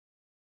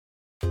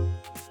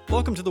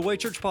Welcome to the Way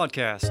Church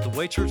podcast. The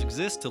Way Church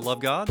exists to love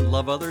God,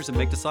 love others, and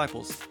make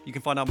disciples. You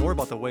can find out more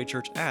about the Way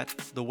Church at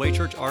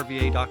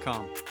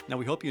thewaychurchrva.com. Now,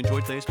 we hope you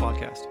enjoyed today's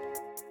podcast.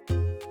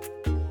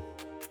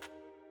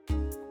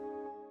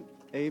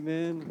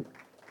 Amen.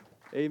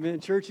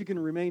 Amen. Church, you can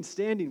remain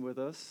standing with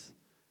us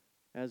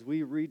as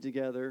we read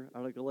together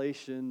out of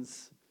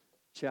Galatians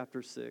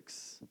chapter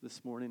 6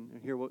 this morning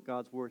and hear what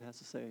God's Word has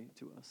to say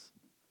to us.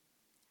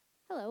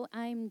 Hello,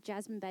 I'm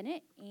Jasmine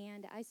Bennett,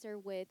 and I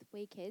serve with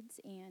Way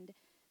Kids and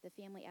the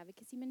Family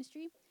Advocacy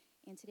Ministry.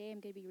 And today I'm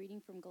going to be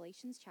reading from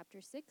Galatians chapter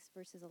 6,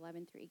 verses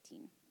 11 through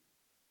 18.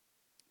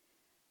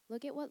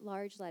 Look at what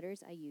large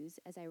letters I use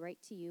as I write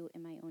to you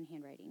in my own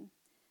handwriting.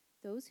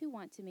 Those who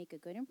want to make a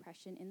good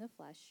impression in the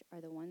flesh are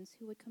the ones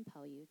who would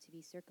compel you to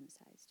be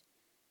circumcised,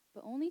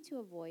 but only to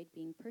avoid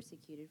being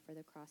persecuted for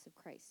the cross of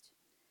Christ.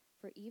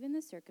 For even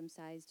the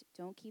circumcised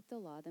don't keep the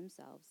law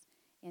themselves,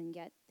 and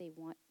yet they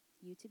want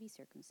you to be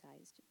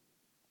circumcised,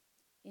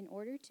 in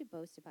order to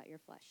boast about your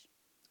flesh.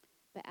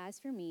 But as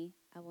for me,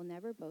 I will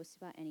never boast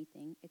about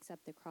anything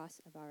except the cross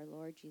of our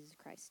Lord Jesus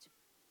Christ.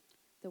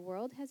 The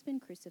world has been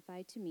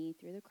crucified to me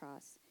through the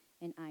cross,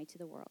 and I to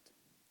the world.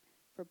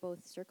 For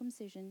both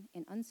circumcision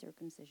and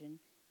uncircumcision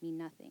mean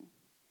nothing.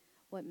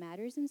 What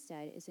matters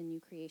instead is a new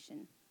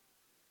creation.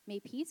 May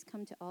peace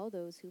come to all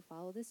those who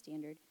follow the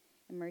standard,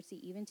 and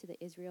mercy even to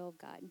the Israel of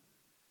God.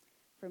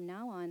 From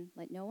now on,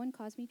 let no one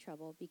cause me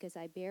trouble, because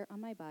I bear on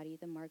my body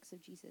the marks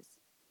of Jesus.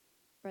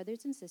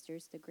 Brothers and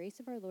sisters, the grace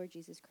of our Lord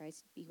Jesus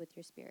Christ be with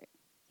your spirit.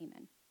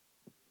 Amen.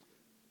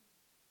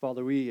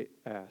 Father, we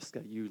ask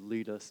that you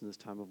lead us in this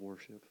time of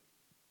worship.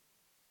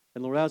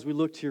 And Lord, as we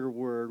look to your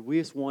word, we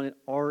just want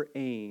our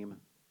aim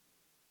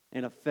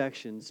and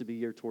affections to be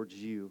geared towards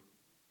you.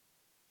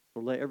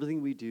 Lord, let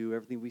everything we do,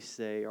 everything we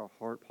say, our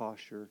heart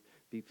posture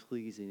be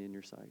pleasing in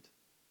your sight.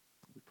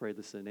 We pray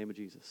this in the name of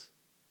Jesus.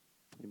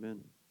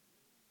 Amen.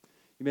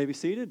 You may be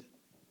seated.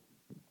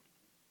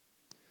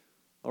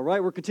 All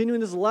right, we're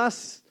continuing this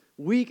last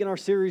week in our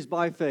series,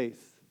 By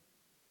Faith.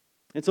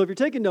 And so if you're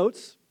taking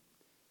notes,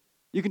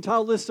 you can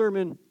title this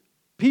sermon,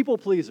 People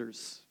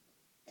Pleasers.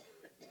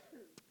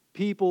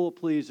 People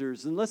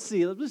Pleasers. And let's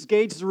see, let's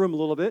gauge the room a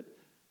little bit.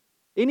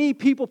 Any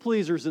people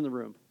pleasers in the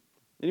room?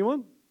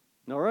 Anyone?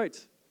 All right.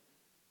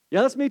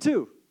 Yeah, that's me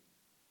too.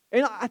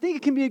 And I think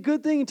it can be a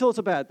good thing until it's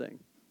a bad thing.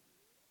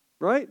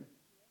 Right?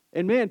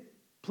 And man,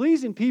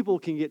 pleasing people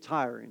can get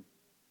tiring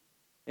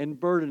and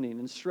burdening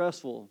and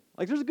stressful.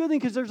 Like there's a good thing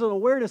because there's an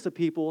awareness of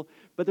people,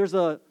 but there's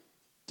a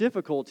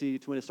difficulty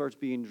to when it starts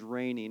being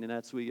draining, and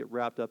that's what we get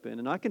wrapped up in.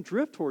 And I can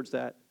drift towards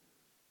that.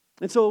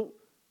 And so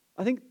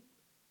I think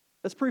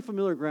that's pretty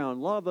familiar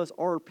ground. A lot of us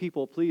are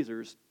people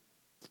pleasers.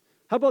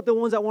 How about the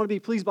ones that want to be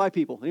pleased by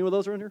people? Any of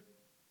those are in here?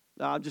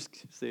 Nah, just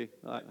see.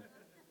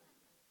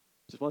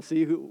 Just want to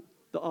see who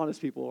the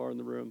honest people are in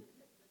the room.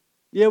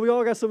 Yeah, we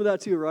all got some of that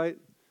too, right?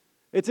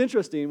 It's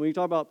interesting when you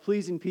talk about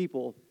pleasing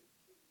people.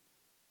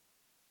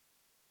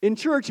 In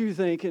church, you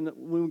think, and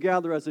when we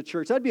gather as a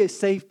church, that'd be a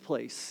safe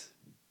place.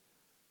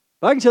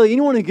 But I can tell you,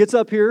 anyone who gets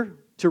up here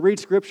to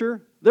read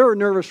Scripture, they're a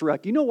nervous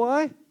wreck. You know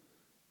why?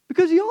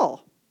 Because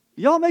y'all.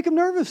 Y'all make them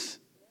nervous.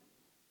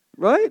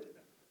 Right?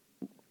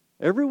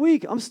 Every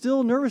week, I'm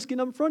still nervous getting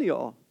up in front of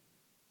y'all,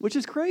 which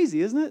is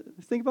crazy, isn't it?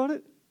 Think about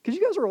it. Because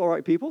you guys are all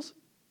right peoples.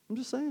 I'm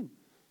just saying.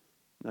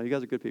 No, you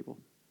guys are good people.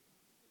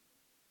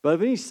 But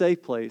if any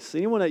safe place,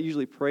 anyone that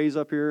usually prays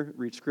up here,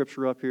 reads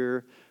Scripture up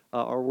here,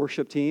 our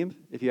worship team,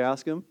 if you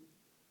ask them,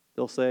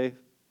 they'll say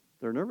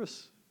they're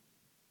nervous.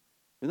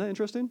 Isn't that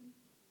interesting?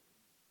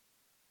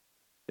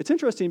 It's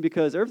interesting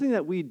because everything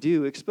that we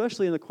do,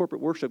 especially in the corporate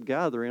worship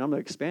gathering, I'm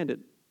going to expand it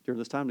during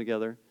this time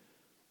together,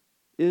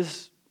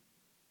 is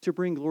to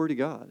bring glory to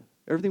God.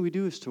 Everything we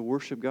do is to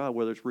worship God,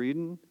 whether it's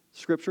reading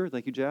Scripture,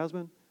 thank you,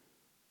 Jasmine,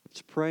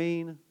 it's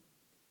praying,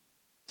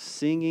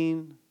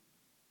 singing,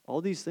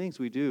 all these things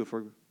we do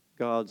for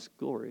God's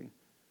glory.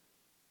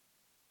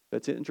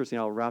 It's interesting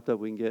how wrapped up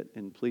we can get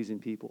in pleasing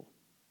people.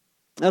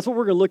 That's what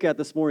we're going to look at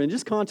this morning.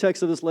 Just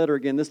context of this letter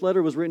again. This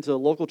letter was written to a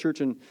local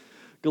church in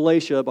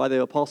Galatia by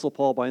the Apostle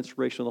Paul by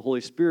inspiration of the Holy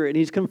Spirit. And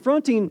he's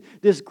confronting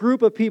this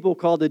group of people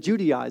called the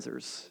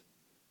Judaizers.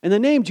 And the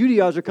name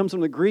Judaizer comes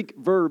from the Greek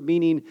verb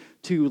meaning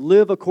to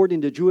live according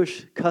to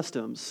Jewish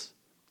customs.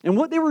 And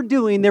what they were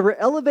doing, they were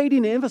elevating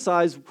and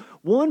emphasizing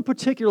one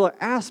particular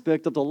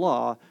aspect of the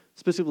law,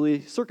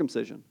 specifically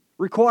circumcision,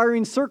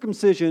 requiring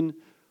circumcision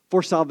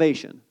for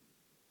salvation,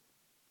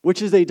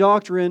 which is a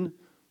doctrine,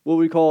 what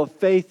we call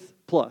faith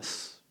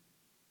plus,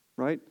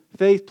 right?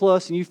 Faith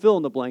plus, and you fill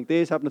in the blank. They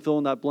just happen to fill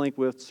in that blank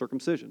with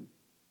circumcision.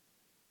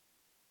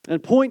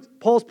 And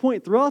Paul's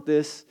point throughout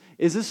this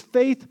is this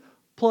faith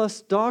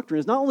plus doctrine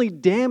is not only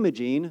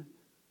damaging,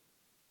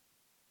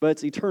 but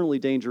it's eternally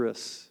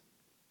dangerous.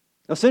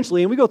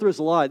 Essentially, and we go through this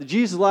a lot,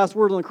 Jesus' last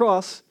word on the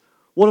cross,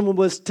 one of them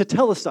was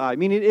tetelestai,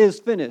 meaning it is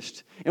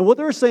finished. And what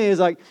they're saying is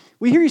like,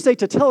 we hear you say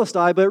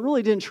tetelestai, but it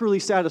really didn't truly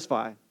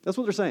satisfy. That's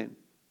what they're saying.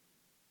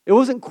 It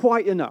wasn't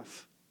quite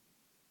enough.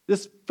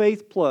 This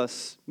faith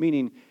plus,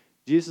 meaning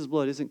Jesus'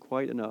 blood isn't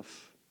quite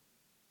enough.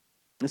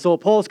 And so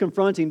Paul is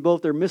confronting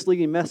both their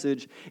misleading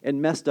message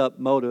and messed up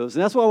motives.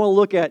 And that's why I want to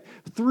look at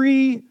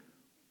 3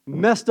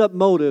 messed up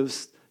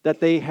motives that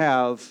they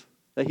have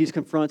that he's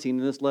confronting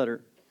in this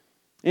letter.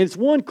 And it's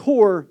one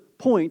core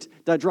point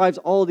that drives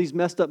all of these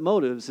messed up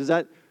motives is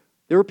that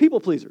they were people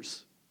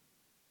pleasers.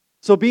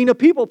 So being a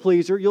people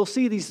pleaser, you'll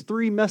see these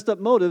 3 messed up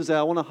motives that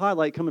I want to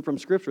highlight coming from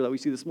Scripture that we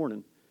see this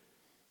morning.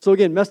 So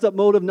again, messed up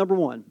motive number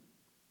 1.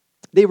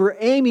 They were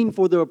aiming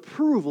for the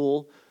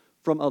approval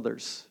from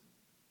others.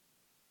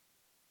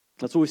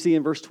 That's what we see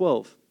in verse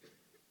 12.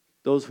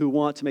 Those who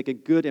want to make a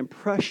good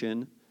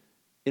impression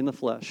in the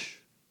flesh.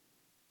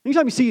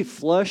 Anytime you see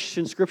flesh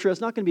in Scripture,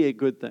 that's not going to be a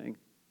good thing.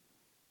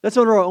 That's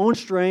under our own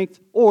strength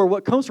or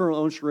what comes from our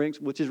own strength,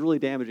 which is really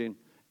damaging.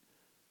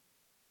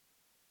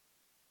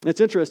 It's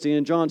interesting,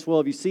 in John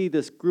 12, you see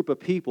this group of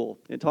people.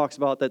 It talks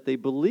about that they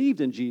believed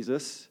in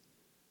Jesus.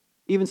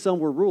 Even some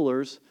were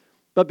rulers.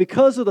 But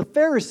because of the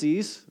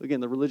Pharisees, again,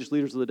 the religious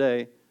leaders of the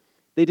day,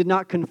 they did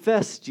not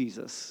confess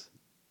Jesus.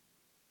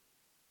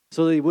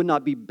 So they would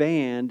not be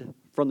banned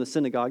from the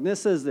synagogue. And it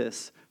says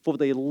this, for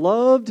they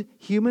loved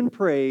human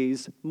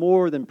praise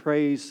more than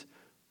praise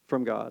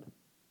from God.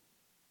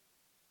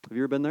 Have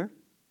you ever been there?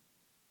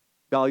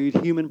 Valued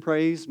human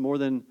praise more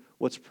than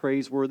what's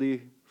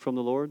praiseworthy from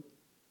the Lord?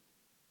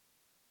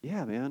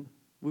 Yeah, man.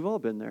 We've all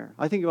been there.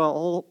 I think about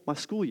all my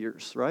school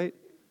years, right?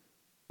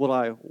 What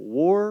I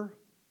wore,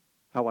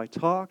 how I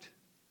talked,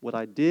 what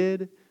I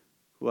did,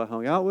 who I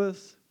hung out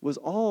with, was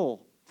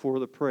all for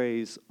the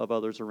praise of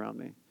others around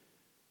me.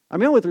 I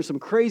mean, I went through some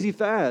crazy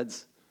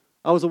fads.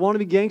 I was a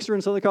wannabe gangster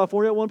in Southern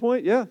California at one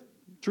point. Yeah,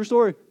 true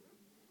story.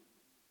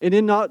 And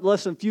then not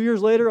less than a few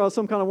years later, I was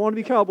some kind of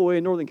wannabe cowboy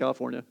in Northern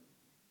California.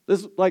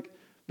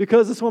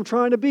 Because this is what I'm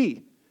trying to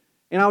be.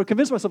 And I would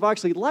convince myself I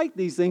actually like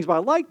these things, but I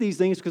like these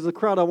things because of the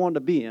crowd I wanted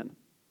to be in.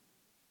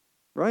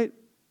 Right?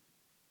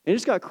 And it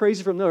just got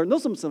crazy from there. And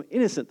those are some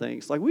innocent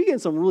things. Like we get in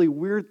some really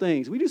weird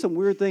things. We do some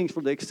weird things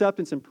for the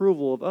acceptance and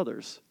approval of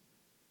others.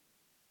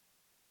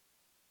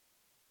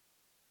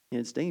 And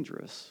it's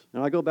dangerous.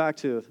 And I go back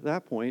to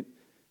that point,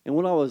 and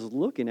what I was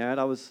looking at,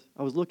 I was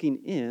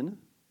looking in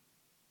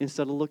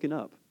instead of looking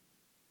up.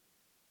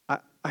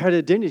 I had an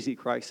identity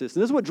crisis.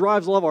 And this is what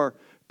drives a lot of our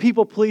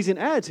people-pleasing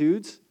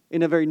attitudes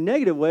in a very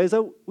negative way, is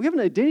that we have an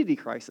identity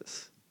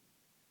crisis.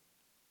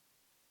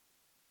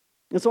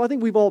 And so I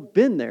think we've all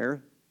been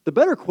there. The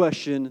better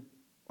question,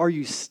 are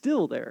you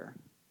still there?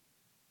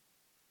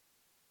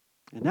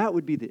 And that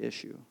would be the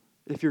issue.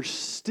 If you're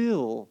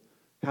still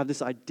have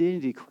this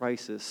identity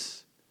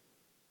crisis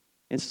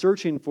and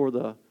searching for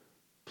the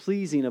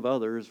pleasing of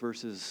others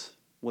versus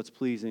what's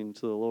pleasing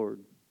to the Lord.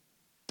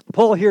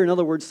 Paul here, in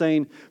other words,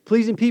 saying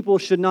pleasing people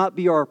should not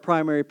be our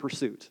primary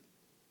pursuit.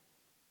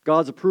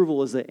 God's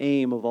approval is the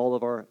aim of all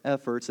of our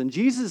efforts. And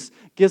Jesus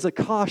gives a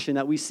caution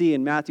that we see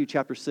in Matthew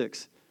chapter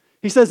 6.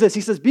 He says this,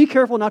 he says, be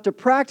careful not to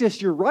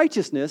practice your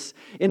righteousness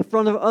in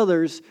front of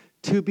others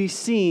to be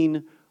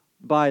seen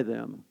by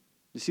them.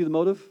 You see the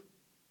motive?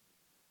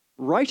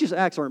 Righteous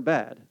acts aren't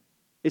bad.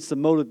 It's the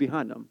motive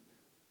behind them.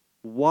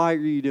 Why are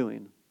you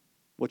doing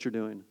what you're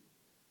doing?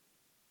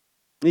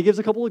 And he gives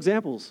a couple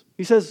examples.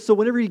 He says, so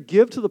whenever you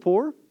give to the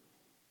poor,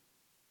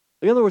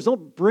 in other words,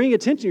 don't bring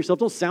attention to yourself.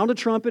 Don't sound a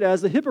trumpet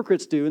as the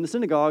hypocrites do in the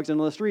synagogues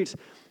and on the streets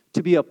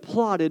to be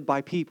applauded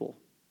by people.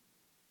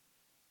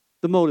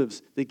 The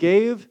motives. They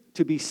gave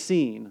to be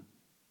seen.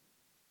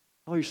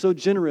 Oh, you're so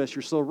generous.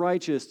 You're so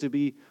righteous to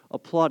be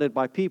applauded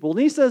by people. And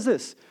he says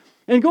this.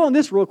 And go on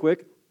this real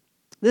quick.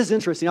 This is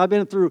interesting. I've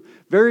been through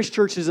various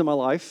churches in my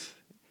life.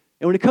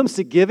 And when it comes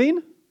to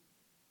giving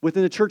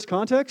within the church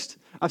context,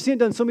 I've seen it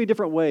done so many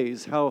different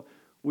ways how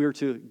we're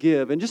to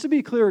give. And just to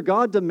be clear,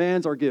 God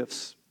demands our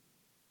gifts.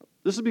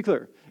 Just to be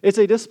clear. It's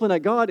a discipline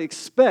that God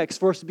expects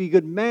for us to be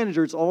good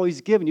managers, all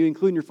He's given you,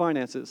 including your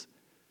finances.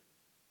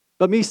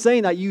 But me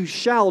saying that you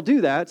shall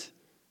do that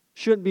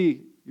shouldn't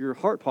be your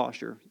heart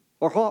posture.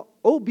 Our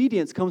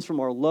obedience comes from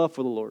our love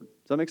for the Lord.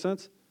 Does that make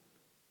sense?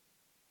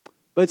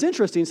 But it's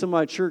interesting, some of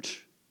my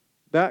church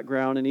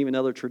background and even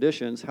other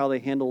traditions, how they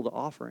handle the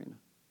offering.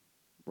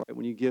 Right,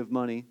 when you give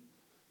money,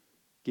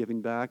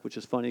 giving back, which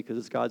is funny because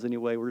it's God's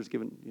anyway. We're just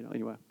giving,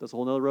 anyway. That's a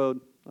whole other road.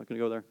 Not going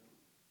to go there.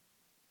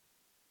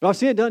 But I've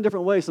seen it done in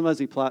different ways. Sometimes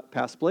we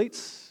pass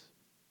plates,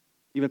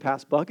 even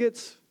pass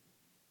buckets.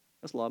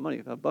 That's a lot of money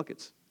to have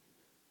buckets.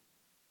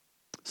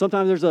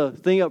 Sometimes there's a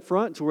thing up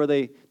front to where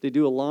they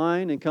do a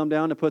line and come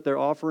down to put their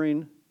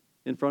offering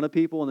in front of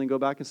people and then go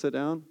back and sit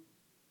down.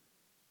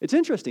 It's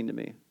interesting to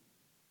me.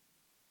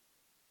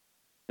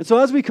 And so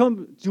as we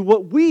come to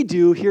what we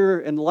do here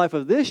in the life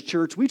of this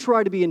church, we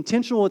try to be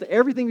intentional with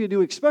everything we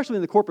do, especially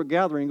in the corporate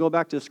gathering, go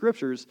back to the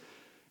Scriptures.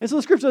 And so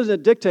the Scripture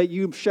doesn't dictate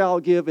you shall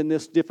give in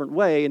this different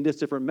way, in this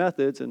different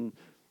methods, and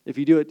if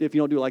you don't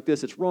do it like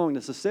this, it's wrong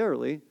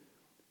necessarily.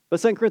 But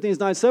 2 Corinthians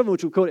 9:7,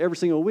 which we quote every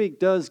single week,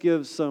 does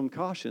give some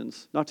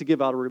cautions, not to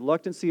give out of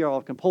reluctancy or out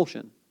of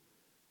compulsion.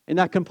 And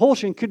that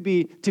compulsion could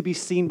be to be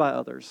seen by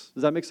others.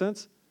 Does that make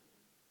sense?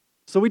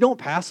 So we don't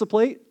pass the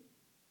plate.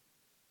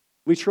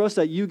 We trust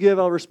that you give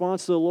our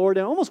response to the Lord,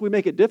 and almost we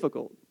make it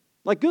difficult.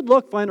 Like, good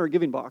luck finding our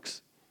giving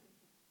box.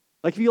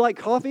 Like if you like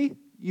coffee,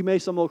 you may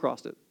stumble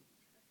across it.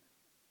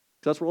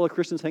 That's where all the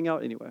Christians hang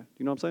out anyway. Do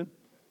you know what I'm saying?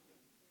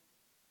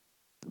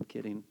 I'm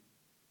kidding.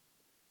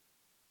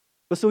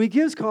 But so he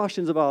gives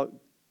cautions about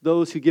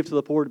those who give to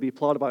the poor to be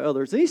applauded by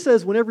others. And he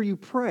says, whenever you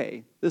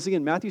pray, this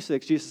again, Matthew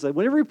 6, Jesus said,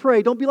 whenever you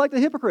pray, don't be like the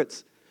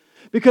hypocrites,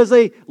 because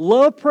they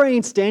love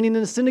praying, standing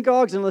in the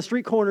synagogues and on the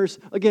street corners,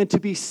 again, to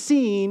be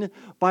seen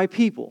by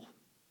people.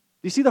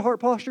 Do you see the heart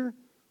posture?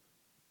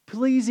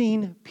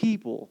 Pleasing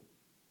people,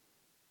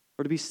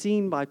 or to be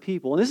seen by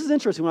people. And this is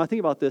interesting when I think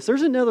about this.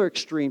 There's another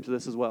extreme to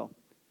this as well.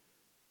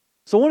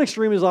 So one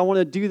extreme is I want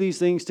to do these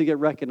things to get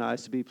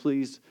recognized, to be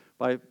pleased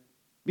by,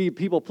 be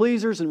people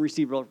pleasers and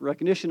receive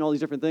recognition, all these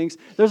different things.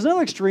 There's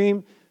another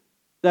extreme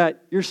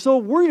that you're so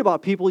worried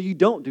about people you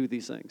don't do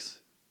these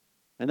things.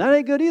 And that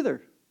ain't good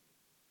either,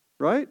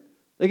 right?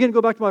 Again,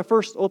 go back to my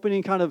first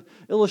opening kind of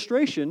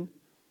illustration.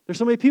 There's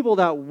so many people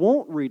that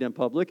won't read in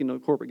public in a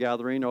corporate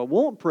gathering or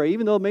won't pray,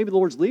 even though maybe the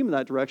Lord's leading in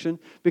that direction,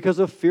 because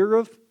of fear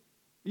of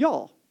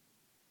y'all,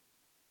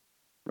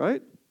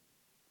 right?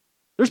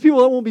 There's people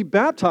that won't be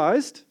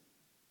baptized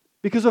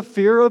because of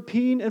fear of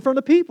being in front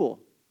of people.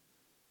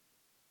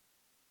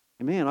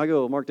 And man,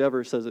 Mark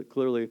Dever says it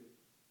clearly.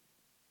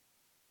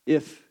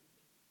 If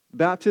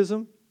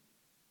baptism,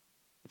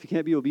 if you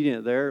can't be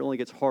obedient there, it only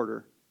gets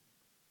harder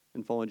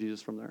in following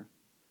Jesus from there.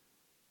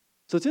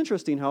 So it's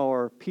interesting how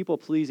our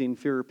people-pleasing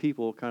fear of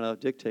people kind of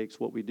dictates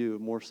what we do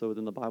more so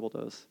than the Bible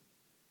does.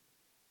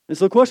 And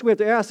so the question we have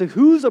to ask is,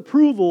 whose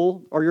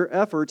approval are your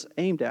efforts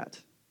aimed at?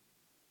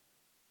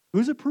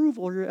 Whose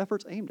approval are your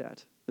efforts aimed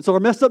at? And so our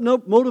messed up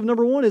motive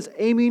number one is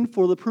aiming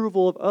for the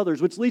approval of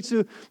others, which leads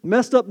to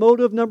messed up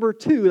motive number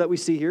two that we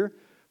see here,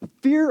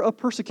 fear of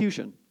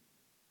persecution.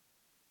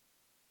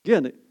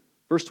 Again,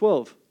 verse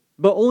 12,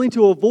 but only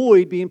to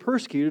avoid being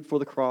persecuted for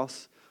the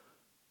cross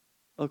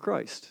of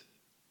Christ.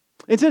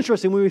 It's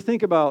interesting when we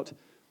think about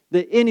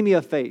the enemy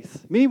of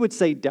faith. Many would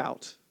say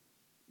doubt.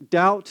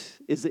 Doubt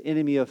is the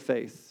enemy of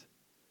faith.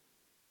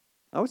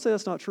 I would say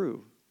that's not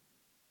true.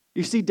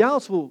 You see,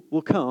 doubts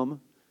will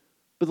come,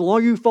 but the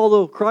longer you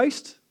follow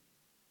Christ,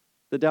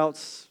 the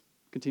doubts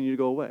continue to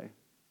go away.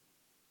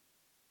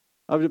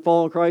 I've been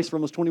following Christ for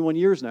almost 21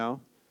 years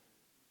now.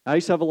 I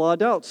used to have a lot of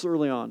doubts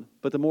early on,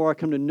 but the more I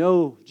come to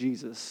know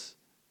Jesus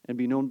and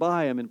be known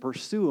by Him and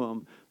pursue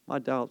Him, my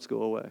doubts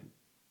go away.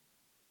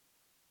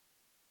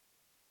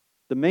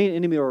 The main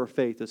enemy of our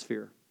faith is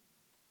fear.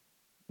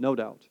 No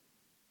doubt.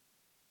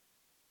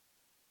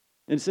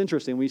 And it's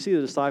interesting, when you see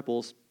the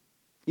disciples,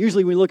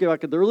 usually when we look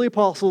at the early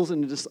apostles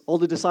and all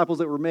the disciples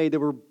that were made, they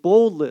were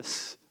bold.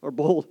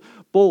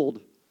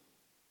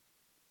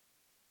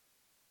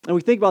 And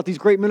we think about these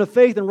great men of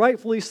faith, and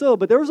rightfully so,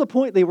 but there was a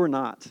point they were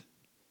not.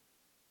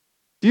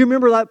 Do you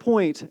remember that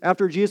point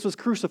after Jesus was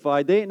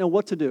crucified? They didn't know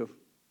what to do.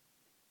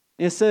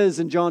 And it says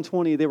in John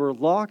 20, they were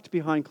locked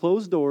behind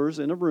closed doors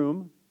in a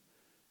room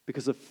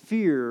because of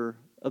fear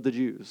of the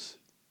Jews.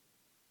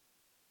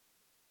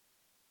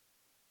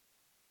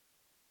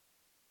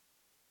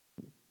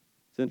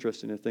 It's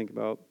interesting to think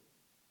about.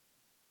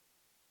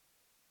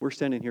 We're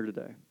standing here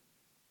today.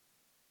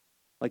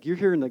 Like you're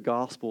hearing the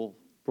gospel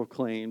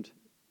proclaimed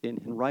in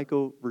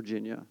Henrico,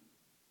 Virginia.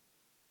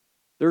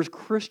 There's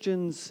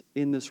Christians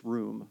in this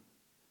room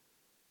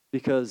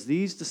because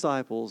these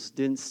disciples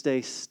didn't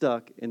stay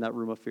stuck in that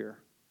room of fear.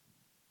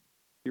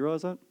 You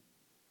realize that?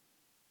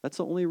 That's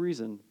the only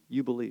reason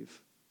you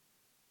believe.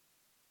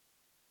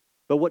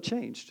 But what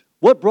changed?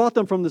 What brought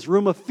them from this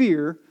room of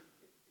fear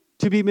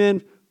to be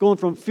men going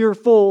from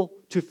fearful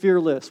to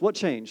fearless? What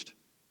changed?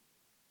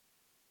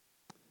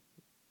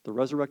 The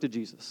resurrected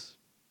Jesus.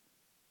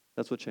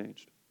 That's what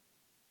changed.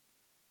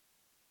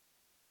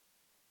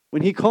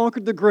 When He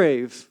conquered the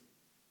grave,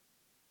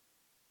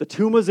 the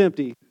tomb was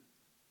empty.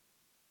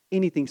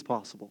 Anything's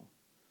possible.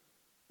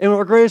 And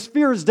our greatest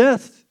fear is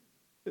death,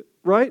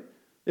 right?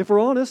 If we're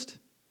honest.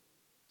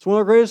 It's one of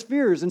our greatest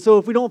fears. And so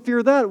if we don't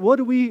fear that, what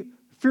are we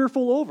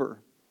fearful over?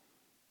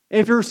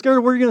 And if you're scared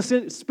of where you're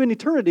going to spend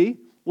eternity,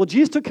 well,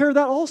 Jesus took care of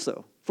that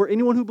also for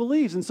anyone who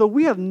believes. And so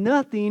we have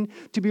nothing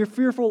to be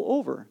fearful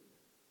over.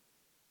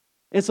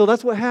 And so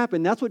that's what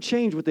happened. That's what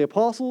changed with the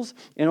apostles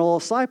and all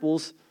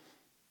disciples,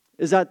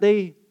 is that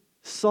they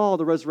saw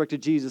the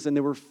resurrected Jesus and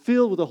they were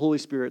filled with the Holy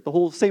Spirit.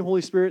 The same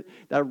Holy Spirit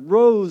that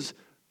rose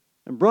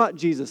and brought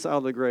Jesus out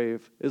of the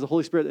grave is the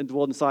Holy Spirit that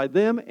dwelled inside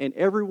them and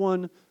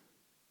everyone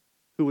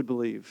who would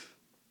believe.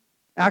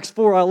 Acts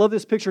 4, I love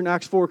this picture in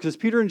Acts 4 because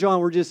Peter and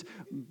John were just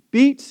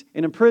beat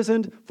and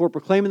imprisoned for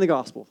proclaiming the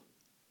gospel.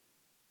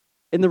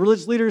 And the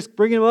religious leaders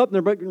bring them up and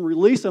they're going to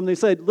release them. They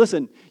said,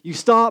 listen, you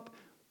stop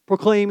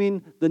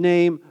proclaiming the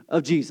name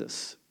of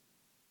Jesus.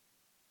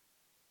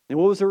 And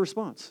what was their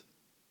response?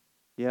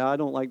 Yeah, I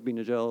don't like being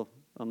in jail.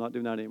 I'm not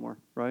doing that anymore,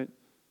 right?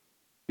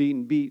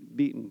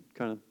 Beaten,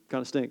 kind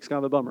of stinks, kind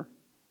of a bummer.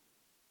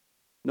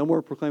 No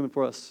more proclaiming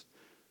for us.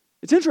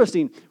 It's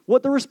interesting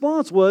what the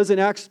response was in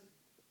Acts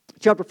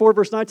chapter 4,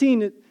 verse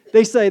 19.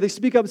 They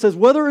speak up and says,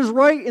 whether it is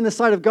right in the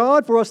sight of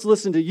God for us to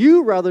listen to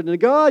you rather than to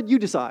God, you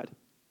decide.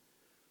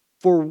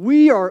 For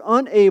we are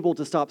unable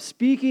to stop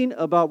speaking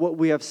about what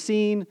we have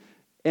seen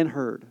and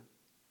heard.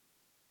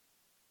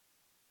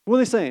 What are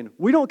they saying?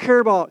 We don't care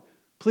about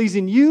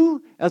pleasing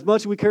you as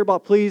much as we care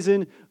about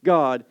pleasing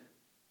God,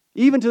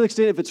 even to the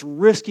extent if it's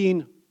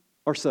risking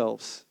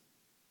ourselves.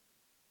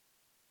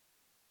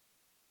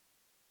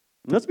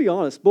 And let's be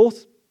honest,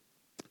 both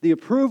the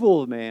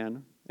approval of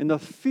man and the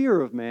fear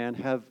of man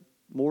have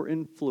more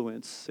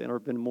influence and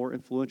have been more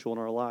influential in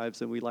our lives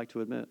than we like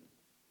to admit.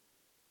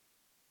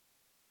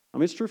 I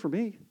mean, it's true for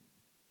me.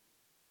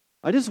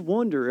 I just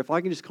wonder if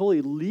I can just totally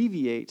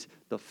alleviate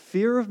the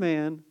fear of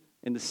man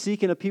and the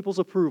seeking of people's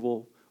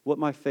approval, what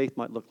my faith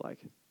might look like.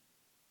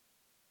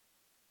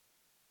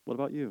 What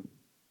about you?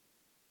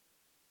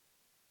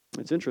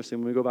 It's interesting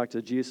when we go back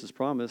to Jesus'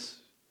 promise.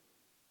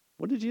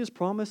 What did Jesus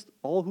promise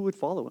all who would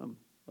follow him?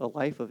 A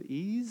life of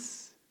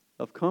ease,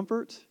 of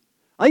comfort?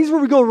 I think it's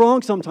where we go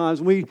wrong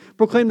sometimes when we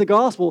proclaim the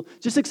gospel.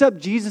 Just accept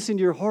Jesus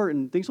into your heart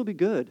and things will be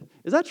good.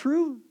 Is that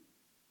true?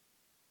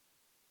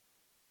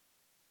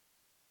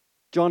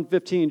 John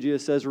 15,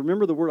 Jesus says,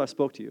 remember the word I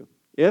spoke to you.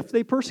 If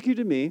they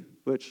persecuted me,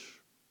 which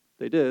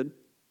they did,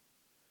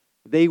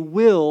 they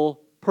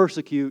will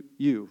persecute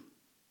you.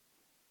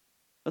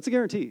 That's a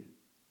guarantee.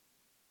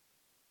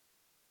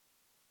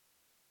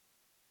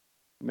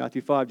 In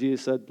Matthew 5,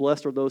 Jesus said,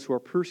 blessed are those who are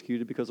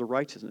persecuted because of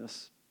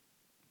righteousness,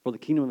 for the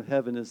kingdom of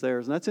heaven is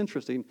theirs. And that's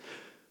interesting.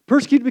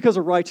 Persecuted because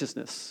of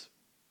righteousness.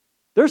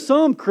 There's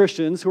some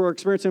Christians who are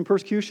experiencing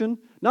persecution,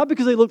 not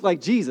because they look like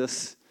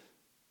Jesus,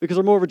 because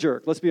they're more of a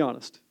jerk, let's be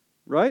honest.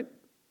 Right?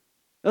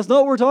 That's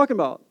not what we're talking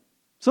about.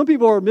 Some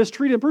people are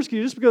mistreated and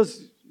persecuted just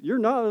because you're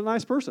not a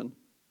nice person.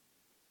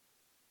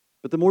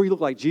 But the more you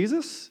look like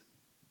Jesus,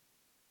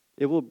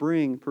 it will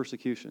bring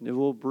persecution. It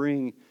will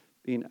bring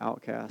being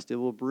outcast. It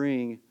will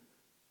bring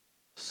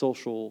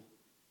social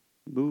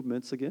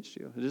movements against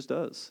you. It just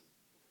does.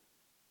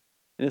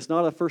 And it's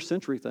not a first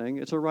century thing.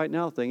 It's a right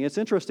now thing. It's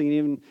interesting,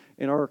 even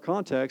in our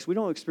context, we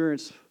don't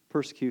experience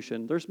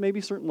persecution. There's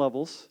maybe certain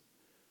levels,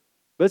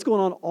 but it's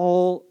going on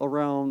all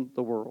around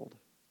the world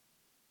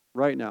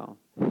right now.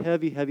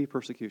 Heavy, heavy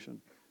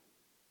persecution.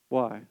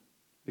 Why?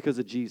 Because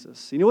of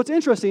Jesus. You know what's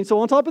interesting? So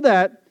on top of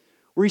that,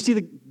 where you see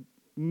the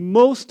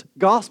most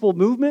gospel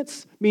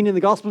movements, meaning the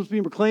gospel is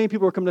being proclaimed,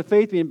 people are coming to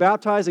faith, being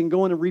baptized, and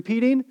going and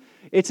repeating,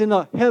 it's in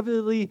the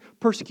heavily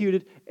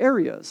persecuted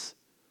areas.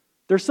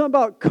 There's something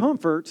about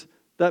comfort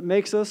that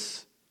makes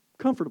us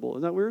comfortable.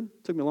 Isn't that weird?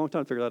 It took me a long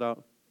time to figure that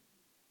out.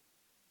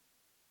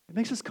 It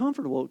makes us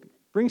comfortable. It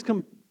brings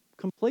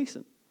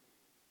complacent.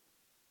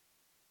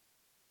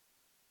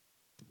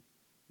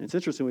 And it's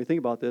interesting when we think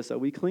about this, that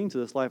we cling to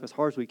this life as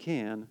hard as we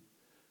can.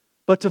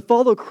 But to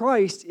follow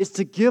Christ is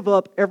to give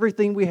up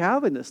everything we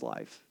have in this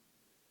life.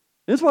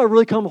 And this is why I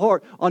really come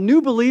hard. On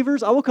new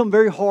believers, I will come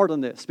very hard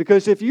on this.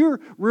 Because if you're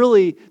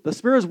really, the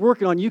Spirit's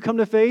working on you come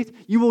to faith,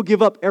 you will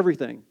give up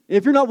everything.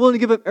 If you're not willing to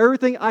give up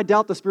everything, I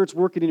doubt the Spirit's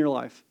working in your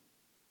life.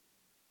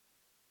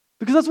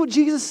 Because that's what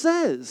Jesus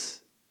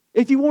says.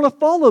 If you want to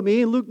follow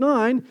me in Luke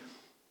 9,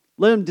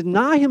 let him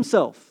deny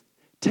himself,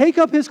 take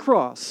up his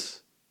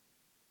cross,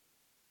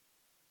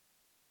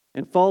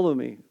 and follow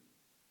me.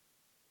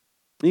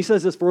 And he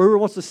says this, for whoever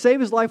wants to save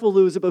his life will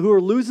lose it, but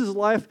whoever loses his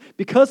life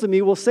because of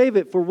me will save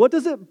it. For what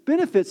does it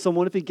benefit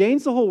someone if he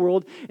gains the whole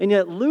world and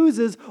yet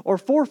loses or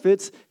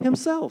forfeits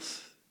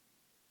himself?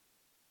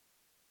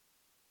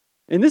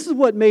 And this is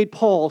what made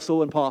Paul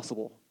so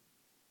impossible.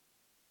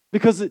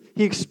 Because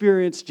he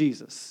experienced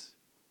Jesus.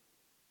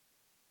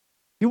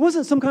 He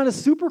wasn't some kind of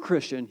super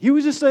Christian. He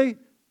was just a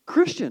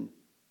Christian.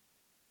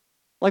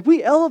 Like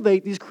we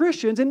elevate these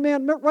Christians, and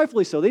man,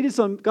 rightfully so.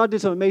 God did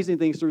some amazing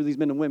things through these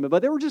men and women,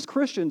 but they were just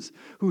Christians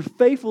who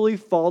faithfully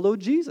followed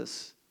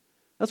Jesus.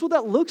 That's what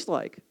that looks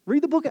like.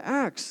 Read the book of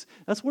Acts.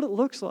 That's what it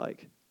looks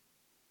like.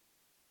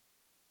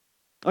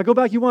 I go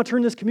back, you want to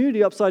turn this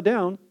community upside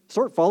down,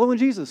 start following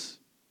Jesus.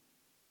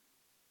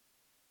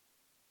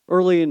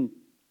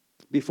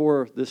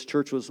 Before this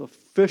church was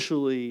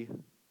officially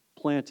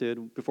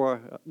planted,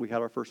 before we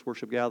had our first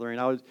worship gathering,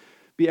 I would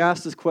be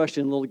asked this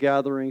question in little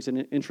gatherings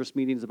and interest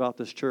meetings about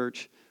this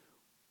church.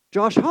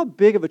 Josh, how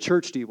big of a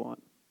church do you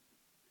want?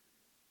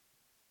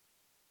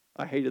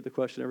 I hated the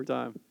question every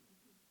time.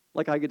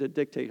 Like I get to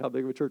dictate how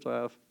big of a church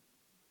I have.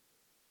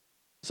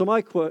 So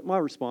my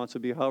response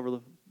would be however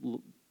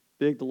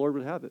big the Lord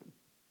would have it,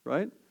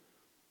 right?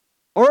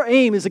 Our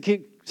aim is to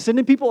keep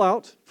sending people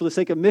out for the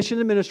sake of mission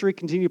and ministry,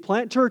 continue to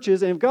plant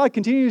churches, and if God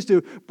continues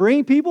to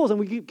bring people and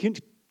we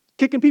keep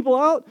kicking people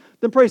out,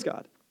 then praise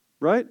God,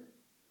 right?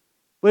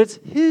 But it's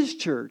His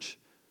church.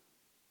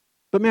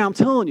 But man, I'm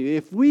telling you,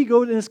 if we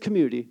go to this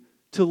community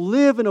to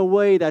live in a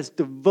way that's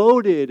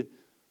devoted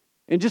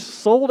and just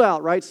sold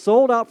out, right?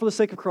 Sold out for the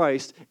sake of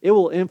Christ, it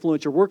will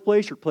influence your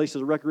workplace, your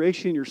places of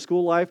recreation, your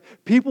school life.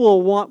 People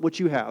will want what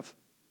you have.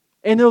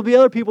 And there will be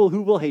other people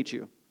who will hate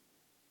you.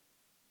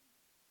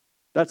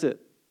 That's it.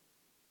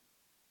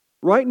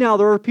 Right now,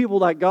 there are people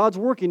that God's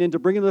working into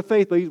bringing to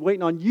faith, but He's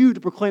waiting on you to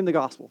proclaim the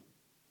gospel.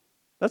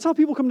 That's how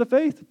people come to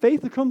faith.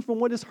 Faith comes from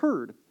what is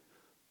heard.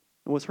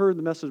 And what's heard,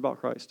 the message about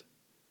Christ.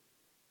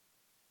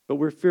 But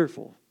we're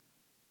fearful.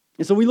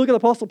 And so we look at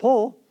Apostle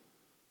Paul.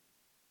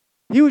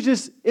 He was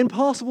just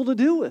impossible to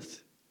deal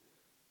with.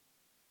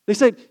 They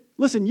said,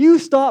 Listen, you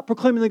stop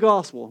proclaiming the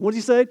gospel. What does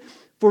he say?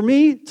 For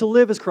me to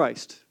live is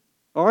Christ.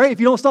 All right? If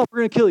you don't stop, we're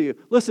going to kill you.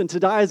 Listen, to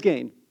die is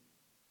gain.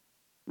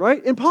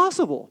 Right?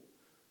 Impossible.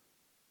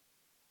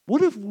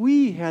 What if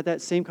we had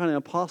that same kind of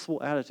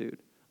impossible attitude?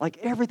 Like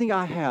everything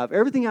I have,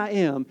 everything I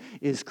am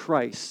is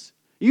Christ.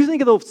 You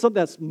think of something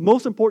that's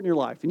most important in your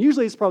life, and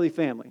usually it's probably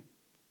family.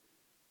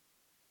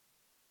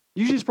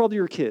 Usually it's probably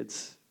your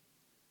kids.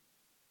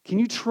 Can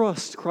you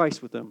trust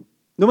Christ with them?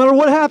 No matter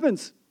what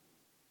happens.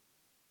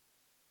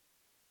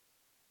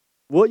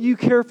 What you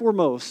care for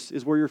most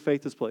is where your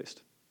faith is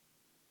placed.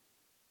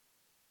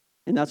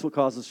 And that's what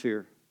causes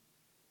fear.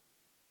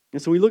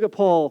 And so we look at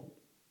Paul.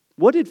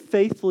 What did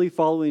faithfully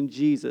following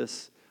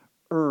Jesus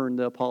earn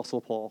the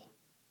Apostle Paul?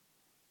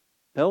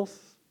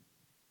 Health?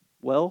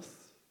 Wealth?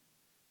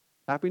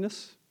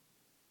 Happiness?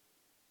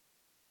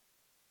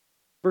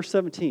 Verse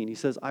 17, he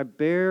says, I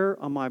bear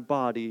on my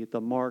body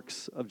the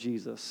marks of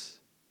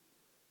Jesus.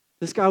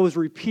 This guy was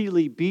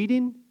repeatedly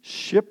beaten,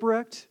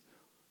 shipwrecked,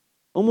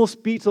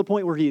 almost beat to the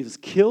point where he is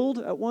killed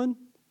at one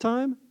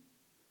time.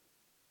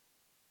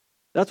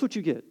 That's what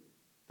you get.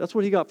 That's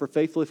what he got for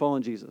faithfully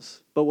following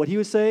Jesus. But what he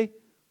would say,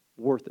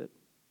 worth it.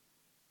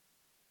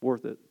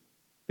 Worth it.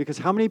 Because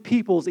how many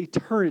people's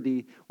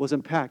eternity was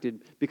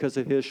impacted because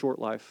of his short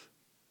life?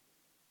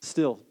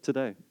 Still,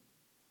 today.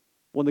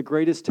 One of the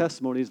greatest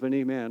testimonies of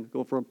any man,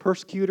 going from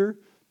persecutor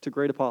to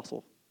great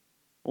apostle.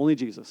 Only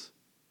Jesus.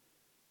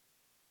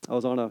 I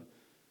was on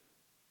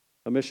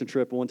a mission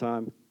trip one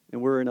time,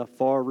 and we're in a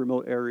far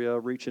remote area,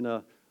 reaching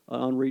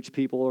unreached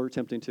people, or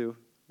attempting to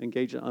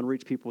engage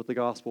unreached people with the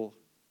gospel,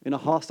 in a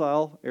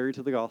hostile area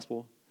to the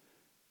gospel.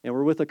 And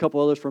we're with a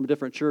couple others from a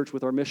different church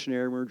with our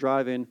missionary, and we're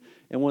driving,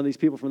 and one of these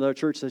people from the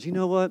church says, you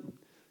know what?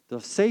 The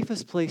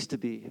safest place to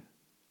be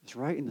is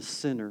right in the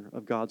center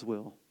of God's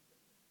will.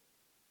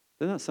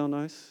 Doesn't that sound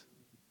nice?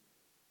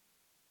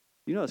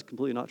 You know it's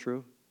completely not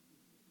true.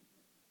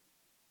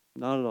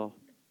 Not at all.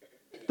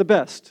 The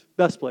best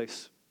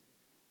place.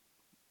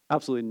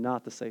 Absolutely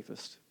not the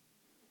safest.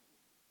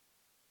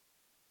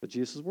 But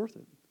Jesus is worth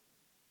it.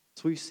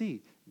 So you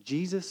see,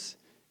 Jesus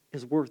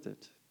is worth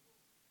it.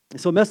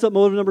 And so messed up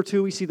motive number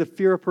 2, we see the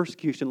fear of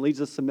persecution leads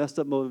us to messed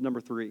up motive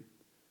number 3.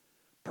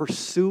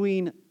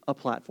 Pursuing a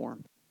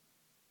platform.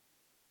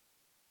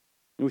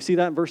 And we see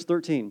that in verse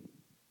 13.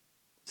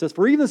 It says,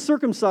 for even the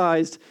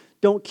circumcised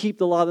don't keep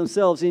the law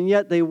themselves, and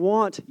yet they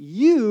want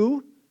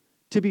you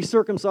to be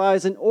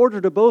circumcised in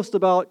order to boast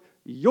about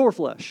your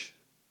flesh.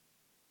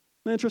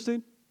 Isn't that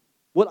interesting?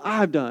 What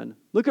I've done.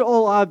 Look at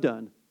all I've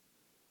done.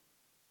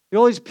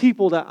 All these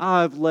people that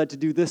I've led to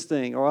do this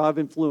thing, or I've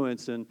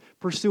influenced, and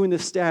pursuing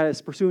this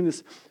status, pursuing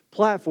this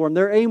platform.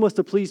 Their aim was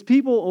to please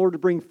people or to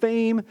bring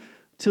fame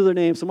to their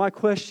name. So my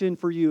question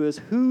for you is,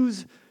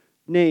 whose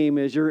name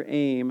is your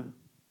aim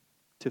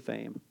to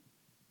fame?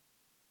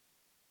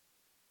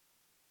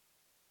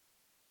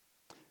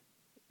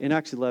 In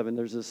Acts 11,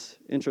 there's this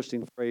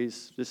interesting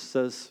phrase. This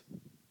says,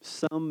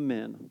 some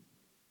men.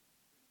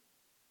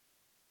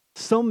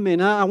 Some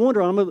men. I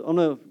wonder, I'm going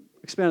to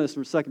expand on this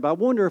for a second, but I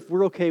wonder if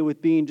we're okay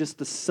with being just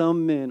the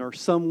some men or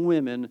some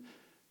women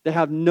that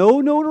have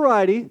no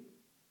notoriety,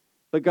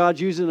 but God's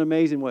using in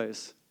amazing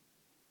ways.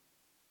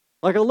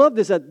 Like I love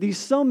this, that these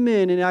some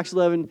men in Acts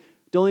 11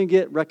 don't even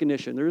get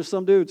recognition. There's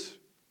some dudes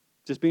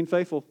just being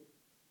faithful.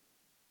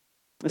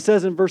 It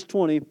says in verse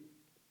 20,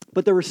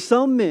 but there were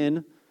some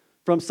men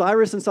from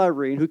Cyrus and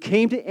Cyrene who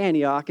came to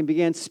Antioch and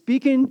began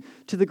speaking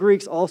to the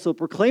Greeks also,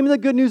 proclaiming the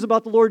good news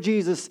about the Lord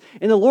Jesus.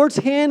 And the Lord's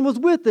hand was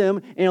with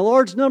them, and a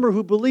large number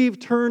who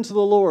believed turned to the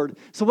Lord.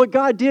 So what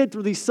God did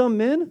through these some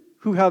men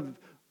who have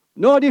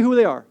no idea who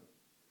they are,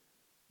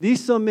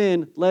 these some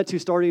men led to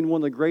starting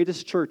one of the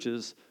greatest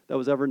churches that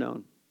was ever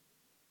known.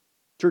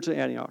 Church of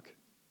Antioch.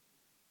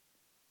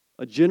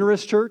 A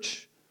generous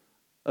church,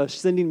 a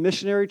sending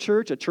missionary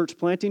church, a church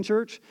planting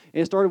church,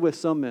 and it started with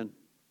some men.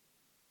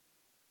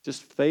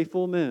 Just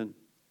faithful men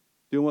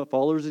doing what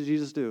followers of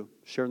Jesus do.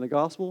 Sharing the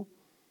gospel,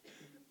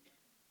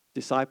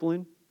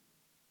 discipling.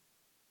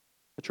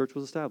 A church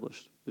was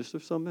established. Just through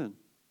some men.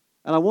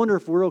 And I wonder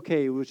if we're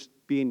okay with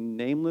being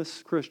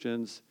nameless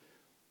Christians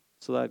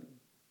so that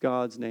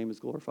God's name is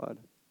glorified.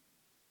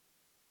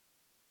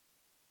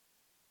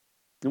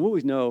 And what we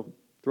know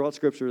throughout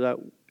Scripture that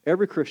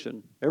every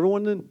Christian,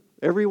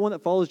 everyone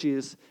that follows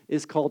Jesus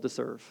is called to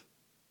serve.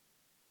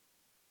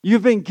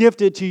 You've been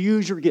gifted to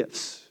use your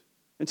gifts.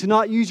 And to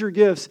not use your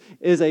gifts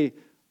is a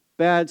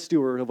bad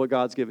steward of what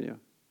God's given you.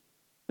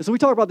 And so we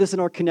talk about this in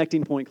our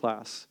connecting point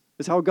class.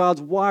 It's how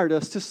God's wired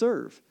us to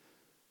serve.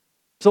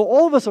 So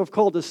all of us are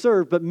called to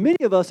serve, but many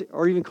of us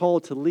are even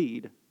called to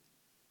lead.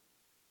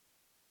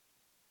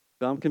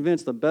 But I'm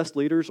convinced the best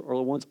leaders are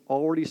the ones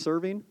already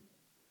serving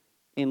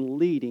and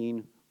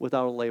leading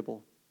without a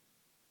label.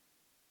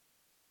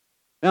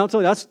 And I'll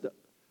tell you,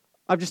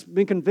 I've just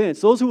been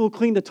convinced. Those who will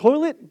clean the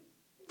toilet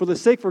for the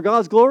sake for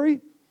God's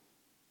glory,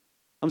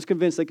 I'm just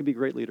convinced they could be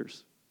great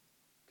leaders.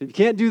 If you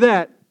can't do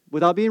that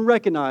without being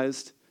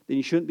recognized, then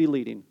you shouldn't be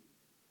leading.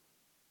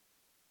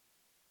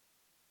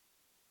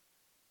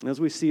 And as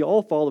we see,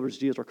 all followers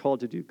of Jesus are called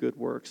to do good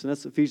works. And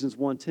that's Ephesians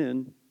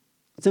 1:10.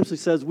 It simply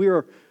says we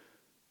are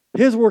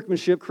His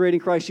workmanship, creating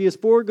Christ Jesus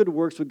for good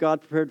works which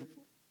God prepared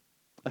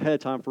ahead of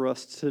time for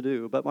us to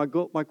do. But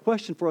my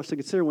question for us to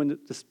consider when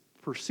just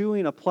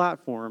pursuing a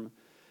platform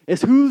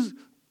is whose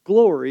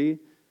glory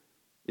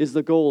is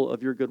the goal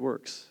of your good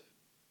works?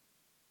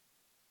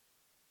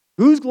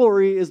 Whose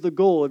glory is the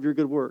goal of your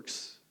good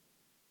works?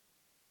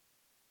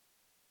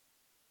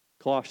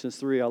 Colossians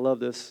 3, I love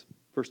this.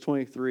 Verse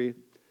 23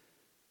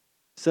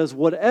 says,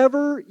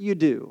 whatever you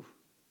do.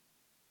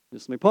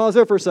 Just let me pause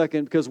there for a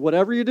second, because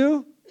whatever you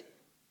do,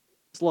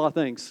 it's a lot of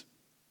things,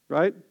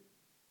 right?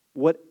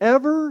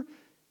 Whatever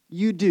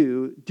you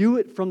do, do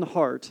it from the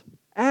heart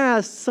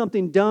as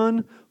something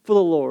done for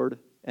the Lord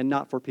and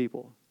not for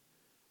people.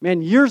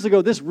 Man, years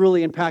ago, this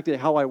really impacted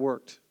how I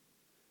worked.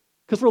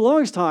 Because for the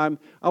longest time,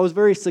 I was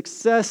very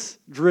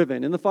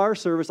success-driven. In the fire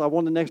service, I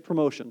wanted the next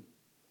promotion.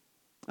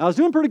 I was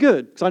doing pretty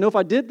good, because I know if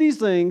I did these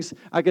things,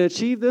 I could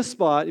achieve this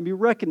spot and be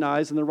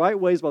recognized in the right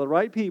ways by the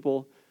right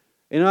people.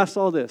 And I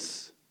saw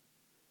this.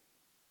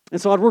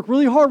 And so I'd work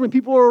really hard when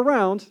people were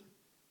around,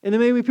 and then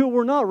maybe when people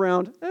were not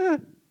around,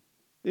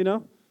 do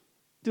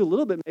a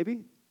little bit maybe.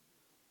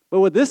 But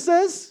what this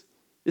says,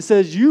 it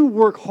says you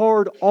work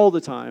hard all the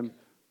time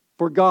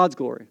for God's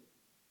glory.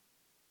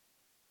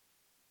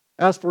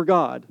 As for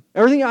God,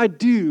 everything I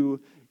do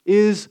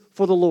is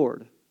for the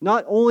Lord.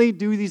 Not only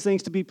do these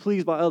things to be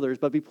pleased by others,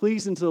 but be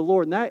pleased unto the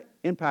Lord. And that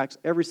impacts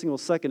every single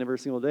second, every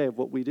single day of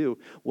what we do,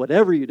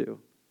 whatever you do.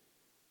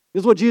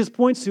 This is what Jesus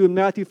points to in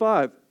Matthew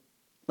 5.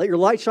 Let your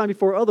light shine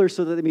before others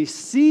so that they may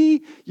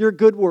see your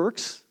good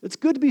works. It's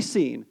good to be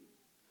seen.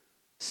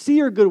 See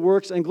your good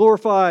works and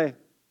glorify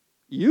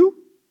you?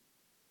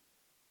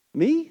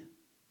 Me?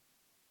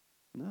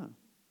 No.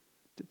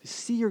 To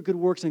see your good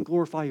works and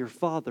glorify your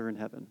Father in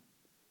heaven.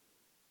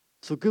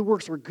 So good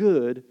works are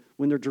good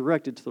when they're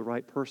directed to the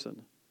right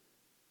person.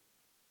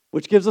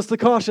 Which gives us the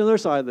caution on the other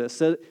side of this.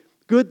 That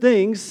good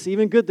things,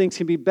 even good things,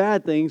 can be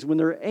bad things when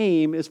their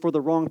aim is for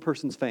the wrong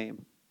person's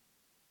fame.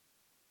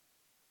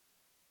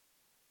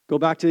 Go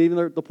back to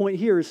even the point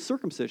here is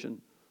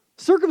circumcision.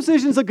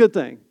 Circumcision is a good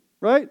thing,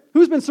 right?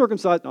 Who's been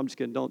circumcised? No, I'm just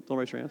kidding. Don't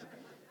raise your hands.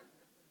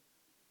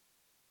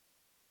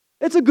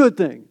 It's a good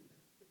thing.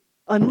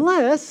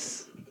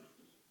 Unless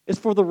it's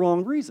for the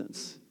wrong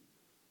reasons.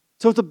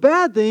 So it's a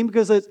bad thing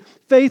because it's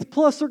faith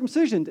plus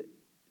circumcision.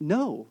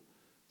 No.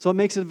 So it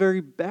makes it a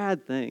very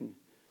bad thing.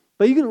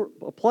 But you can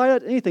apply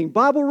that to anything.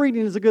 Bible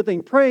reading is a good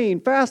thing.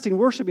 Praying, fasting,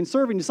 worshiping,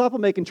 serving, disciple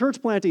making,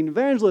 church planting,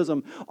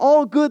 evangelism.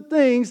 All good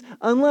things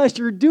unless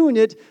you're doing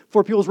it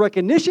for people's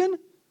recognition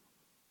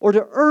or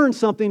to earn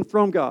something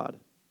from God.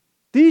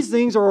 These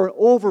things are an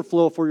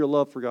overflow for your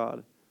love for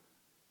God.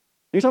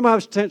 Anytime I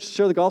have to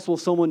share the gospel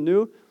with someone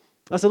new,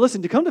 I said,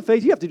 listen, to come to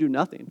faith, you have to do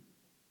nothing.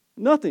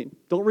 Nothing.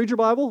 Don't read your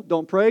Bible.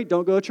 Don't pray.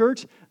 Don't go to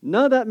church.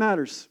 None of that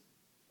matters.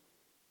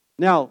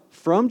 Now,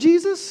 from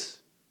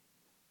Jesus,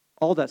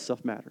 all that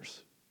stuff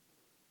matters.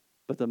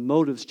 But the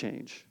motives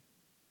change.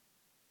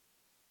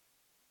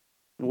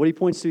 And what he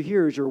points to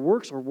here is your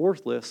works are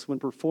worthless when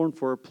performed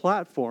for a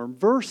platform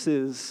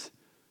versus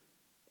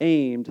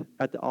aimed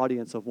at the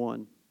audience of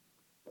one.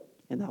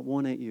 And that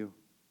one ain't you.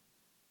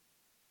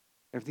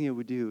 Everything that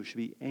we do should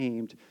be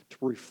aimed to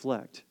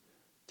reflect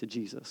to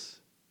Jesus.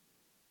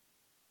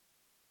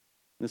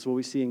 And this is what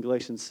we see in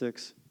Galatians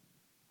 6,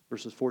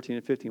 verses 14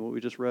 and 15, what we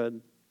just read.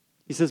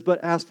 He says,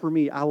 but as for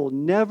me, I will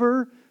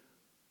never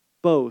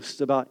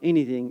boast about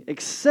anything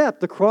except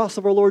the cross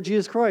of our Lord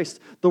Jesus Christ.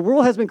 The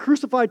world has been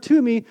crucified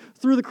to me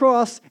through the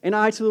cross, and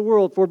I to the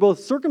world. For both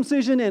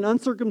circumcision and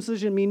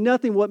uncircumcision mean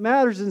nothing. What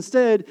matters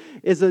instead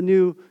is a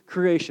new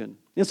creation.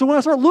 And so when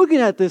I start looking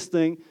at this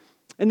thing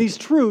and these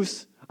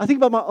truths, I think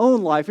about my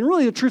own life, and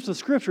really the truths of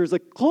Scripture is the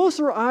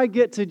closer I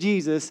get to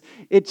Jesus,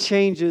 it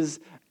changes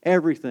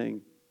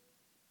everything.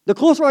 The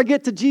closer I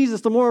get to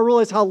Jesus, the more I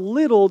realize how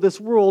little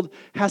this world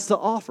has to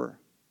offer.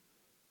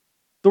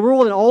 The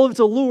world and all of its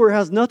allure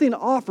has nothing to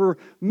offer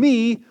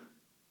me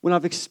when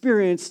I've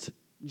experienced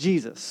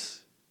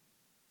Jesus.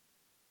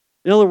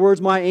 In other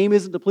words, my aim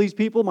isn't to please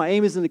people. My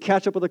aim isn't to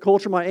catch up with the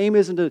culture. My aim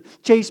isn't to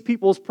chase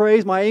people's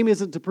praise. My aim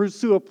isn't to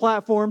pursue a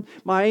platform.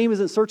 My aim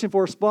isn't searching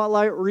for a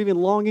spotlight or even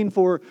longing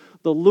for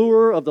the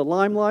lure of the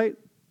limelight.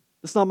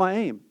 That's not my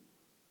aim.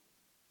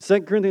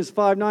 2 Corinthians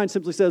 5:9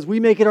 simply says, we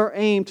make it our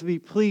aim to be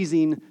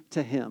pleasing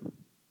to Him.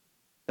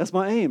 That's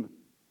my aim.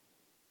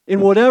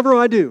 In whatever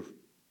I do.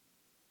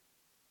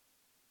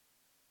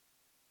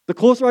 The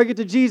closer I get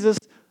to Jesus,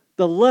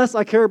 the less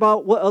I care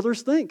about what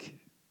others think.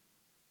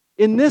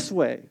 In this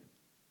way,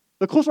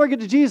 the closer I get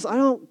to Jesus,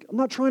 I'm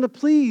not trying to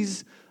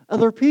please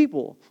other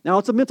people. Now,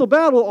 it's a mental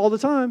battle all the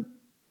time,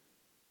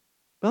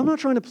 but I'm not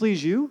trying to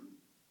please you.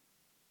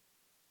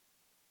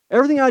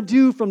 Everything I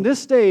do from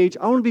this stage,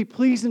 I want to be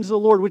pleasing to the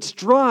Lord, which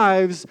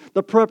drives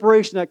the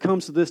preparation that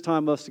comes to this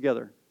time of us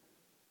together.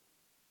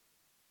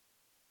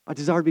 I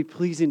desire to be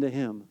pleasing to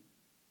Him.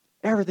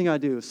 Everything I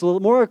do. So the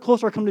more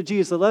closer I come to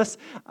Jesus, the less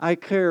I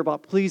care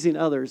about pleasing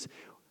others.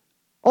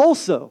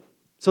 Also,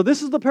 so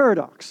this is the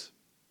paradox.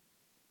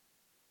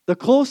 The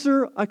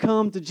closer I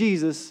come to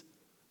Jesus,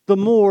 the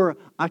more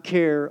I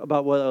care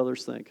about what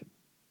others think.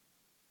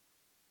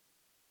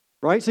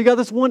 Right? So you got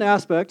this one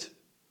aspect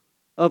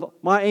of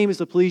my aim is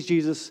to please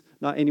Jesus,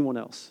 not anyone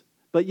else.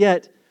 But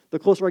yet, the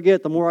closer I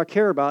get, the more I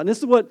care about. And this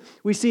is what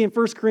we see in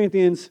 1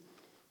 Corinthians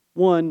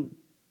 1,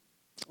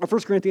 or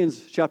 1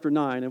 Corinthians chapter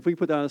 9. If we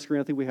put that on the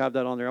screen, I think we have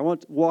that on there. I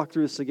want to walk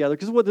through this together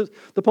because this is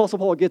what the Apostle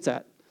Paul gets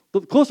at.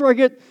 The closer I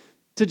get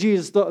to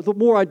Jesus, the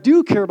more I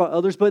do care about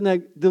others, but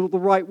in the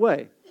right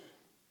way.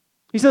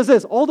 He says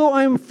this, although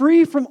I am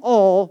free from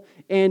all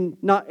and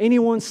not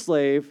anyone's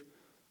slave,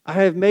 I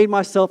have made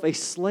myself a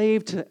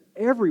slave to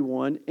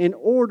everyone in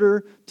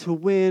order to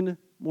win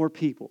more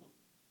people.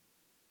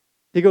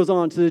 He goes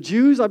on, to the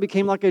Jews I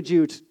became like a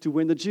Jew to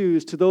win the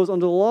Jews. To those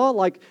under the law,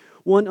 like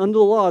one under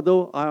the law,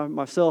 though I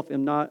myself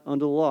am not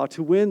under the law,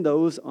 to win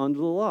those under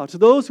the law. To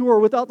those who are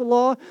without the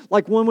law,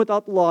 like one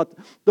without the law,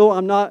 though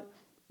I'm not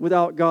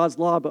without God's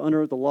law, but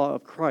under the law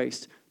of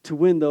Christ, to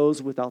win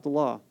those without the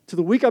law. To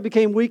the weak I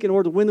became weak in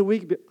order to win the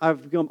weak.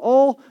 I've become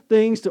all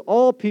things to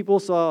all people,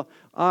 so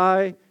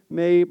I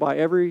may by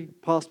every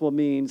possible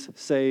means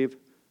save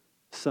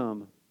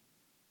some.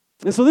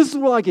 And so this is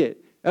what I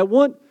get. At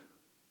one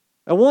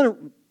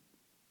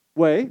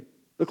way,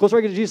 the closer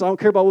I get to Jesus, I don't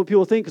care about what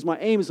people think because my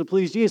aim is to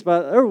please Jesus.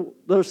 But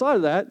the other side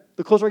of that,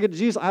 the closer I get to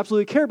Jesus, I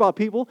absolutely care about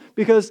people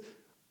because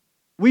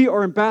we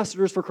are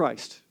ambassadors for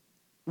Christ.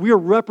 We are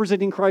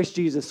representing Christ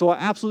Jesus, so I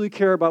absolutely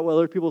care about what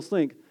other people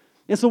think.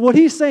 And so what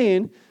he's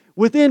saying,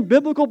 within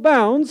biblical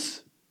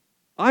bounds,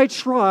 I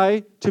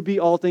try to be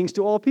all things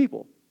to all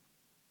people.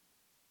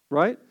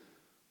 Right?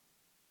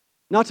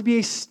 Not to be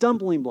a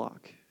stumbling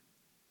block.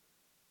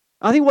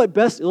 I think what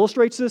best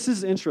illustrates this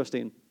is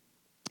interesting.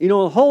 You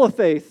know, in the Hall of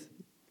Faith,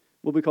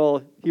 what we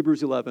call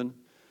Hebrews 11,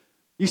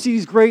 you see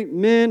these great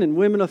men and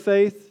women of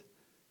faith,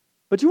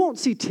 but you won't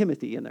see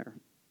Timothy in there.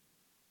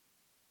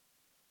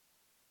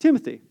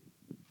 Timothy.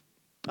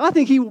 I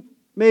think he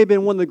may have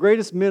been one of the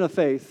greatest men of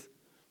faith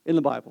in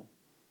the Bible.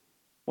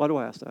 Why do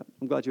I ask that?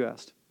 I'm glad you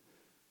asked.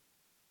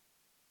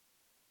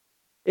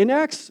 In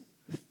Acts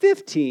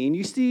 15,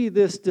 you see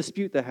this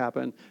dispute that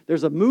happened.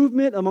 There's a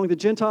movement among the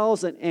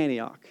Gentiles at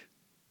Antioch.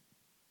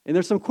 And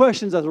there's some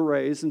questions that are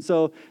raised. And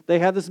so they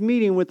have this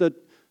meeting with the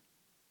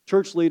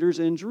church leaders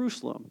in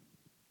Jerusalem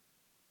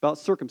about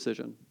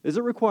circumcision. Is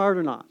it required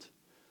or not?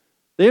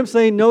 They end up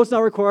saying, no, it's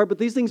not required, but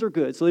these things are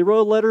good. So they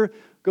wrote a letter,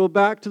 go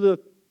back to the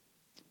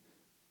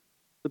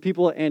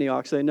people at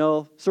Antioch, say,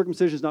 no,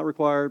 circumcision is not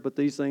required, but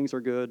these things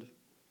are good.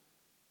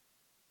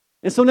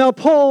 And so now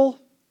Paul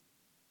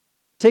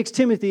takes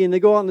Timothy and they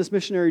go out on this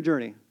missionary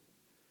journey.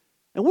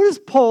 And what does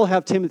Paul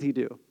have Timothy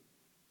do?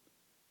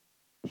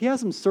 He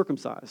has him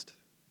circumcised.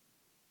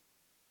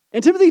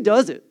 And Timothy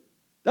does it.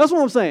 That's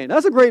what I'm saying.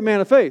 That's a great man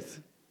of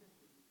faith.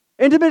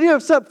 And Timothy,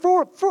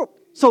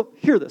 so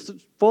hear this.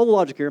 Follow the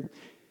logic here.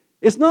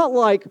 It's not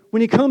like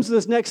when he comes to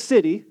this next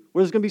city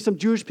where there's going to be some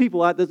Jewish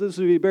people at this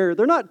will be buried.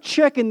 They're not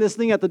checking this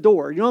thing at the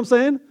door. You know what I'm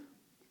saying?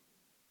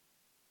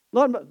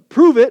 Not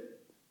prove it.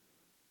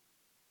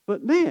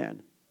 But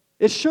man,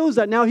 it shows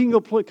that now he can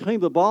go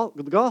proclaim the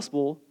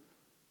gospel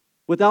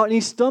without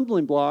any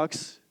stumbling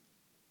blocks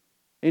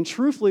and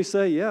truthfully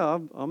say, yeah,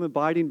 I'm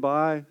abiding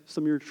by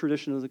some of your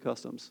traditions and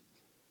customs.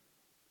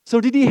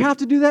 So did he have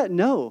to do that?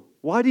 No.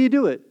 Why did he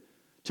do it?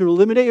 To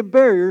eliminate a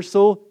barrier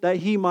so that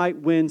he might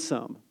win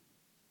some.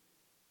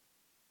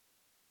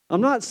 I'm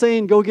not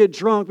saying go get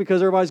drunk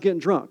because everybody's getting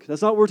drunk.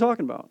 That's not what we're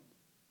talking about.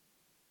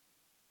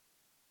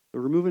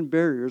 We're removing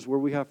barriers where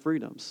we have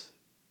freedoms.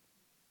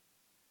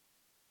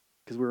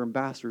 Because we're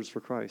ambassadors for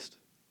Christ.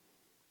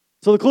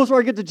 So the closer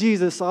I get to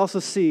Jesus, I also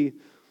see,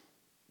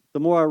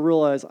 the more I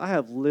realize I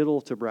have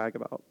little to brag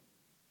about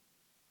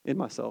in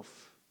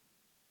myself.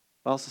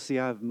 I also see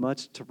I have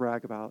much to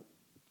brag about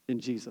in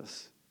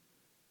Jesus.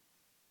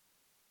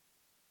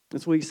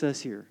 That's what he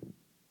says here.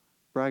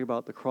 Brag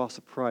about the cross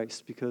of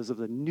Christ because of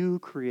the new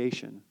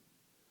creation.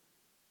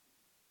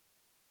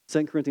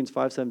 2 Corinthians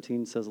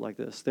 5:17 says it like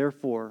this.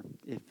 Therefore,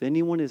 if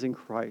anyone is in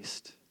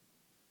Christ,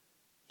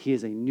 he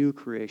is a new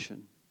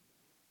creation.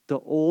 The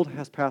old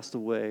has passed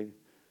away,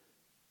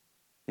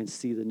 and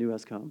see, the new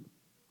has come.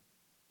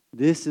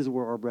 This is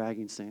where our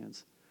bragging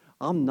stands.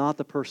 I'm not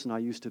the person I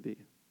used to be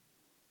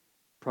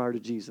prior to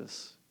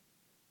Jesus.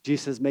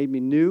 Jesus has made me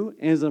new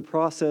and is in the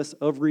process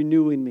of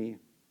renewing me.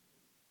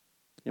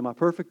 Am I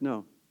perfect?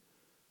 No.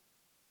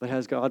 But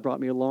has God brought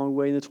me a long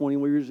way in the 20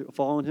 years of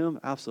following him?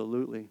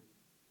 Absolutely.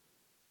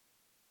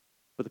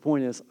 But the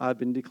point is, I've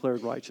been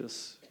declared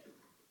righteous.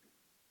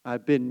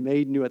 I've been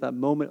made new at that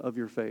moment of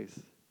your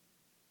faith.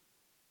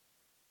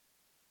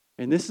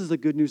 And this is the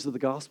good news of the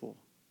gospel.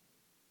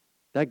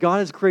 That God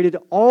has created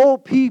all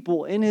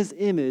people in his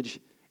image,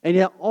 and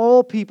yet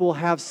all people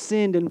have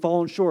sinned and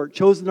fallen short,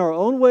 chosen our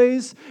own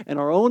ways and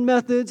our own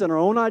methods and our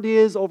own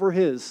ideas over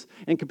his,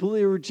 and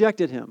completely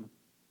rejected him.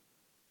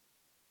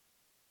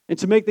 And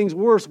to make things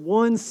worse,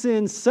 one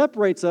sin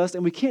separates us,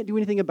 and we can't do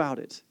anything about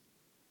it.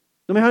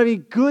 No matter how many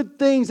good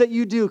things that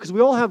you do, because we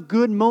all have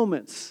good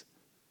moments,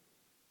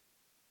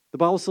 the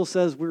Bible still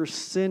says we're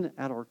sin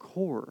at our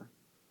core.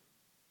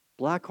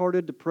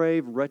 Black-hearted,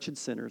 depraved, wretched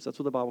sinners. That's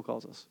what the Bible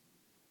calls us.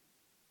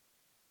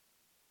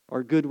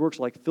 our good works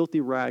are like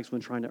filthy rags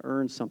when trying to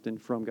earn something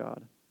from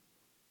God.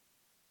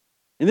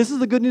 And this is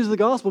the good news of the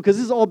gospel, because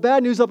this is all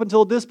bad news up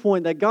until this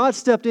point, that God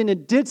stepped in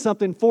and did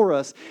something for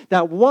us,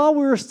 that while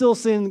we were still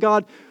sinning,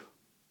 God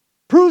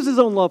proves his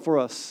own love for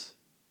us,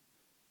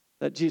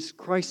 that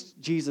Christ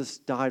Jesus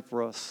died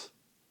for us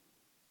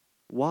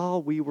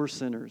while we were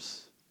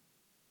sinners,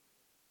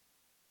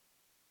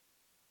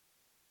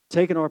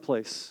 taking our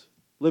place,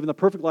 living the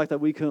perfect life that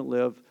we couldn't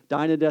live,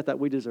 dying a death that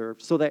we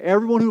deserved, so that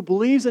everyone who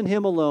believes in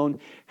him alone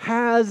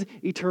has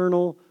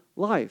eternal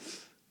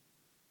life.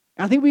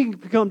 And I think we can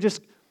become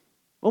just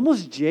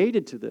almost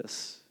jaded to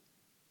this.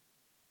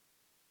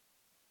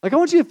 Like, I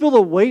want you to feel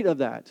the weight of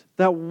that.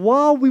 That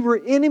while we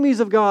were enemies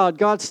of God,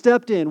 God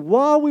stepped in.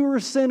 While we were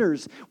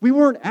sinners, we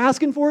weren't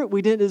asking for it,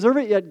 we didn't deserve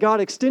it, yet God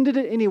extended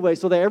it anyway,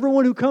 so that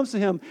everyone who comes to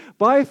him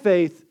by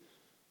faith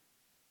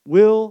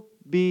will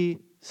be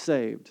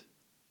saved.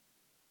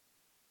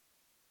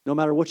 No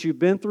matter what you've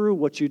been through,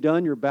 what you've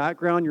done, your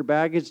background, your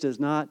baggage does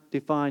not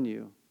define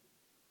you.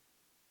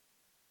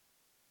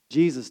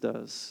 Jesus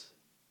does.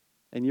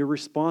 And your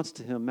response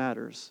to him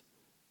matters.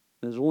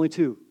 There's only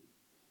two.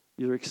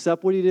 Either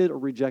accept what he did or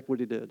reject what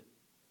he did.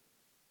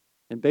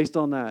 And based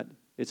on that,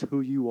 it's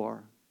who you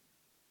are.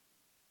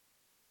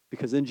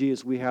 Because in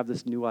Jesus, we have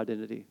this new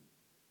identity.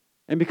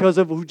 And because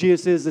of who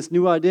Jesus is, this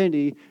new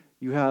identity,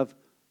 you have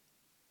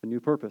a new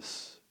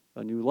purpose,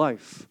 a new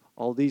life,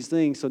 all these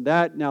things. So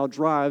that now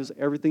drives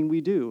everything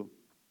we do.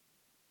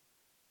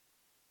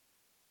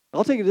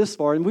 I'll take it this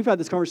far, and we've had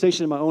this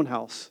conversation in my own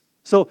house.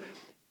 So,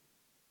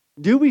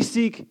 do we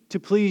seek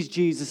to please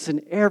Jesus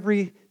in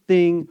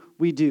everything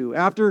we do?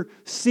 After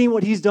seeing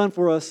what he's done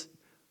for us,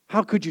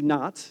 how could you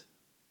not?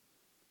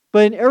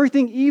 But in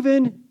everything,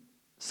 even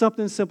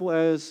something simple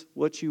as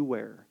what you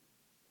wear.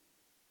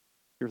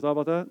 You ever thought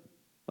about that?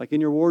 Like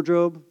in your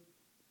wardrobe?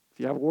 If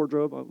you have a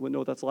wardrobe, I wouldn't know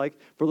what that's like.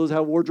 For those who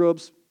have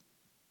wardrobes,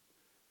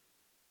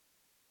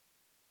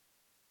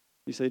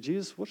 you say,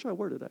 Jesus, what should I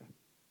wear today?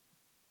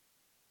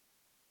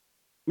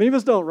 Many of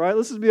us don't, right?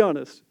 Let's just be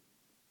honest.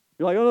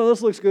 You're like, oh, no,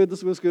 this looks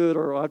good,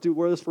 or I have to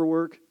wear this for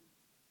work.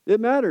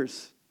 It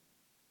matters.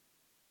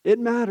 It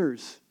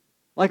matters.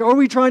 Like, are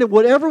we trying to,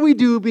 whatever we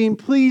do, being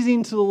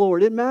pleasing to the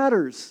Lord? It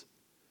matters.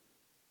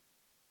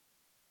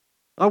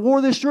 I wore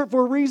this shirt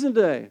for a reason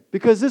today,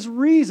 because this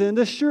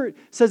shirt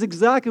says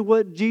exactly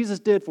what Jesus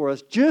did for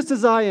us. Just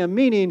as I am,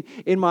 meaning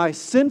in my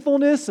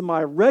sinfulness, in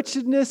my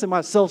wretchedness, in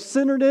my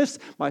self-centeredness,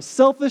 my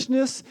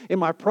selfishness, in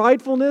my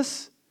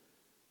pridefulness,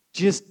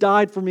 Jesus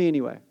died for me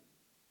anyway.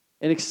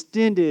 And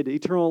extended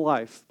eternal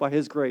life by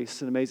his grace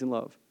and amazing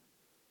love.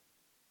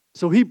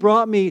 So he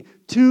brought me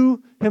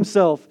to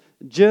himself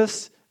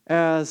just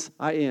as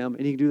I am,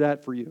 and he can do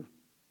that for you.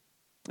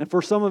 And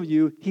for some of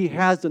you, he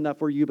has done that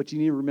for you, but you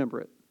need to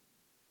remember it.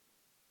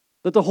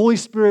 Let the Holy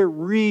Spirit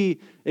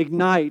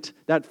reignite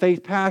that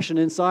faith passion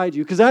inside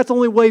you, because that's the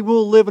only way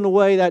we'll live in a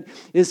way that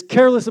is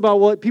careless about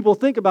what people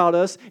think about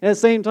us, and at the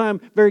same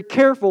time, very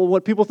careful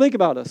what people think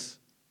about us.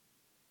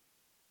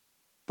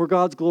 For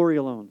God's glory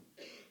alone.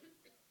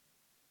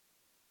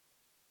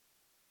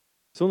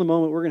 So in the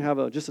moment, we're going to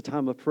have just a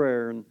time of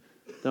prayer, and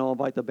then I'll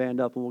invite the band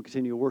up, and we'll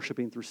continue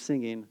worshiping through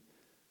singing.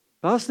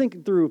 But I was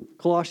thinking through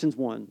Colossians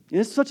 1, and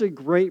it's such a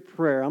great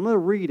prayer. I'm going to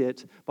read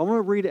it, but I'm going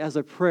to read it as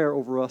a prayer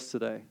over us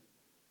today.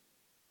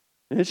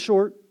 And it's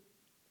short.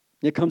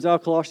 It comes out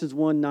of Colossians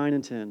 1, 9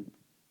 and 10.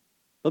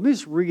 Let me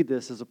just read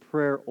this as a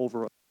prayer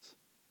over us.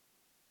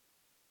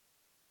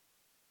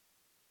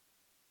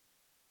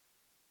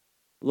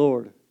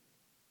 Lord,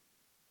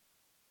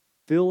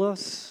 fill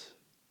us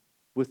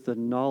with the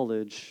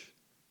knowledge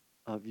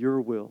of your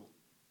will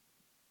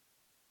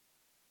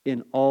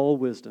in all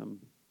wisdom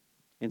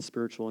and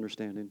spiritual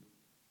understanding,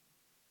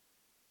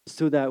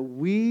 so that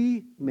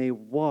we may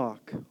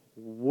walk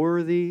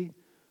worthy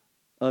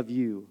of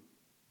you,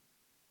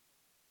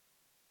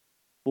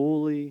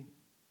 fully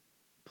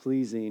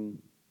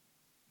pleasing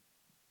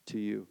to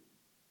you.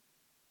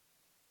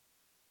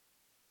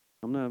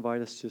 I'm going to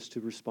invite us just to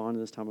respond to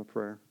this time of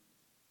prayer.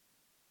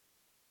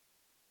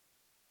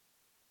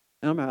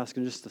 And I'm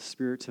asking just the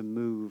Spirit to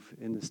move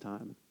in this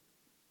time.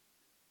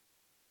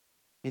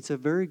 It's a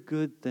very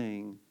good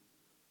thing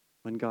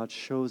when God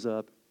shows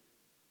up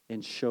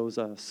and shows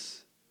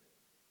us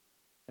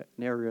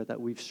an area that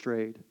we've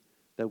strayed,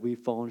 that we've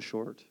fallen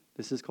short.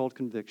 This is called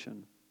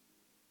conviction.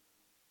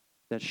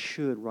 That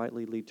should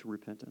rightly lead to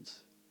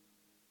repentance.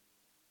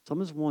 So I'm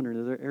just wondering,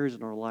 are there areas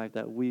in our life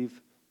that we've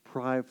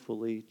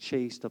pridefully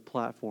chased a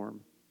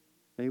platform?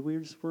 Maybe we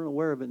just weren't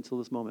aware of it until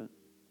this moment.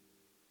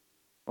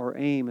 Our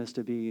aim is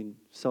to be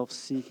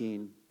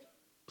self-seeking,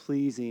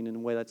 pleasing in a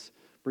way that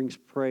brings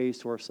praise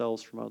to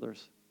ourselves from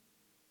others.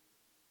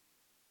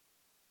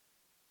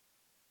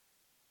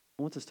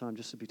 I want this time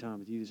just to be time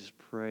with you to just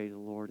pray to the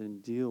Lord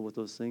and deal with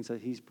those things that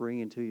he's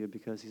bringing to you,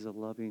 because he's a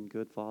loving,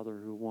 good Father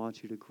who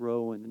wants you to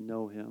grow and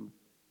know him.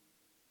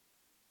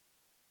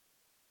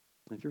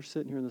 If you're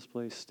sitting here in this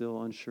place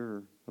still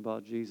unsure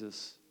about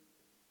Jesus,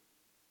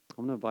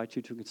 I'm going to invite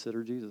you to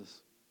consider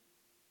Jesus.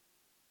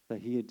 That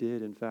he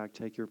did, in fact,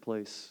 take your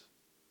place.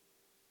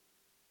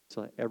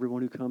 so that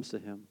everyone who comes to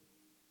him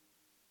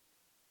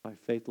by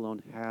faith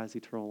alone has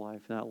eternal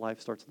life. And that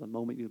life starts at the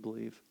moment you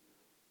believe.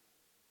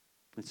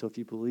 And so if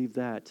you believe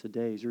that,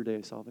 today is your day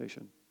of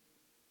salvation.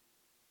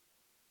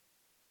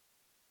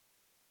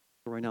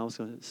 So right now, I'm just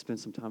going to spend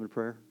some time in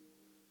prayer.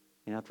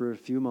 And after a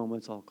few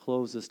moments, I'll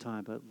close this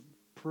time. But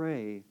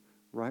pray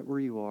right where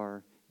you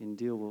are and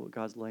deal with what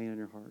God's laying on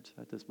your heart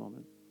at this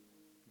moment.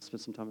 Spend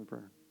some time in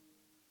prayer.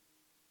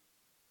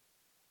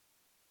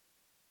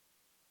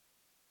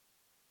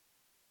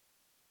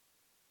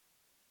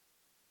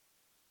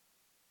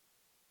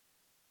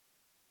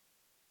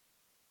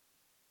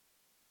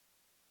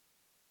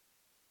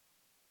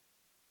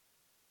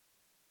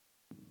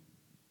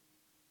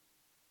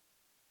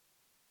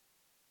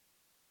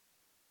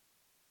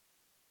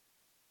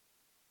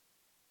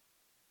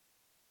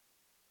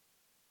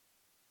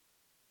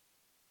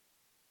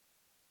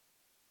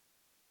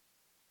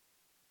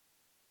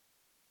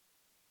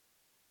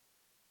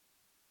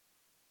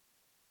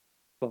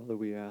 Father,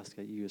 we ask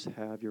that you just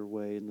have your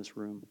way in this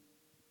room.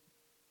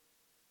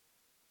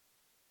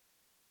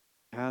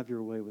 Have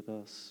your way with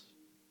us.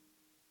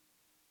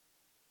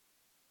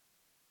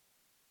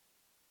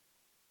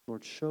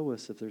 Lord, show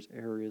us if there's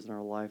areas in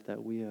our life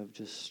that we have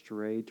just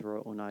strayed to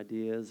our own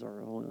ideas,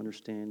 our own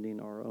understanding,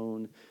 our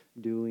own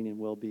doing and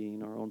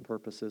well-being, our own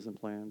purposes and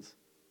plans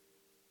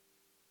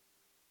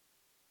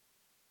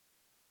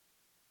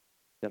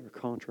that are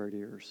contrary to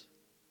yours.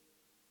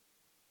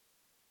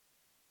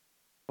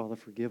 Father,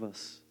 forgive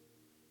us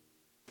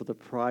for the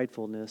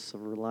pridefulness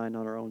of relying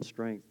on our own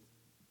strength,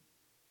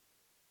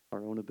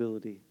 our own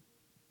ability.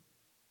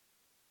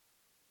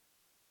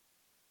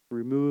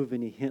 Remove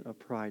any hint of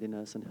pride in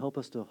us and help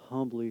us to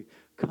humbly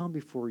come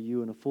before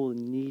you in a full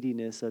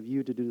neediness of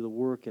you to do the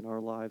work in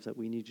our lives that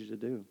we need you to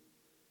do.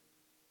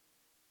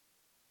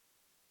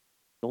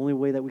 The only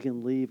way that we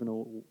can live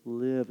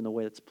in a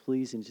way that's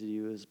pleasing to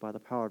you is by the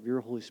power of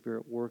your Holy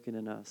Spirit working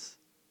in us.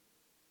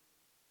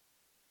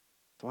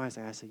 So I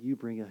ask that you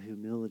bring a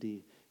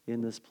humility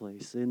in this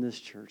place, in this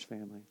church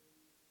family,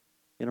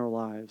 in our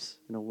lives,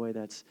 in a way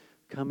that's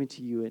coming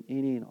to you in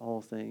any and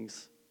all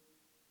things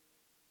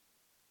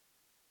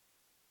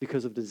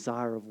because of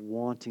desire of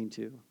wanting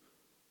to,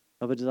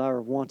 of a desire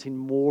of wanting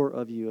more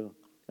of you,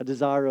 a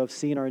desire of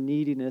seeing our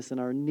neediness and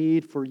our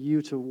need for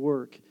you to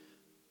work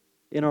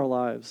in our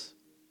lives.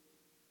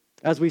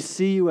 As we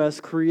see you as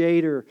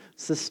creator,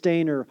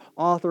 sustainer,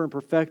 author, and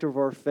perfecter of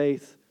our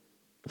faith,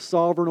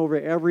 sovereign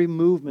over every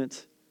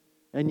movement,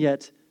 and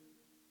yet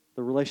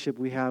the relationship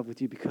we have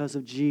with you because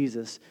of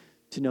Jesus,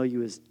 to know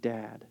you as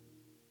Dad.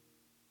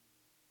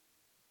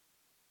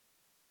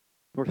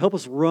 Lord, help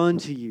us run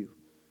to you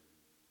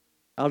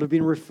out of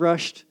being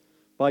refreshed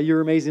by your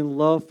amazing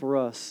love for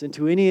us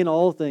into any and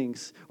all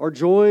things, our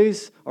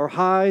joys, our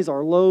highs,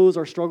 our lows,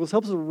 our struggles.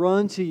 Help us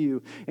run to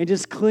you and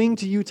just cling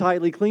to you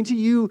tightly, cling to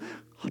you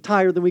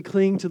tighter than we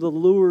cling to the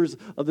lures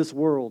of this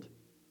world.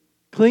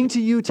 Cling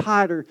to you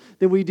tighter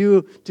than we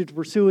do to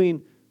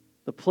pursuing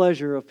the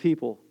pleasure of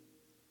people.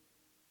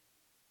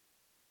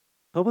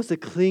 Help us to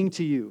cling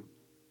to you.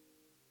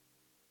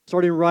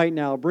 Starting right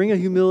now, bring a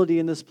humility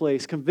in this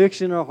place,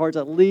 conviction in our hearts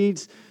that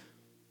leads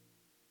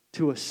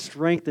to a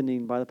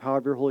strengthening by the power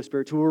of your Holy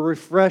Spirit, to a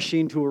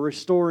refreshing, to a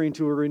restoring,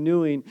 to a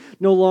renewing.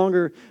 No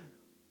longer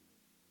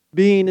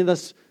being in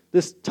this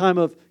time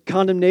of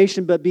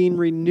condemnation, but being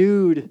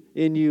renewed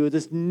in you,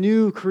 this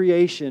new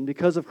creation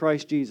because of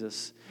Christ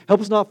Jesus. Help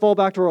us not fall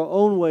back to our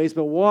own ways,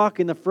 but walk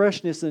in the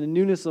freshness and the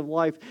newness of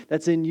life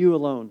that's in you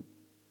alone.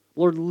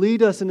 Lord,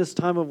 lead us in this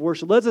time of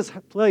worship. Let this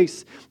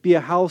place be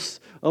a house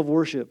of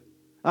worship,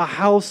 a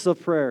house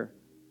of prayer.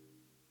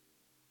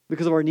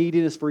 Because of our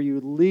neediness for you,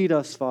 lead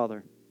us,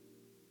 Father,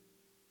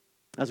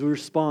 as we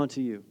respond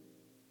to you.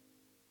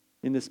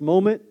 In this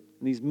moment,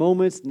 in these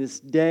moments, in this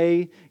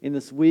day, in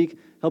this week,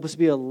 help us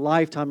be a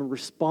lifetime of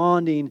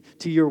responding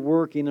to your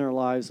work in our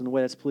lives in a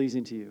way that's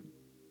pleasing to you.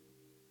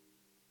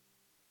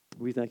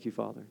 We thank you,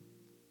 Father.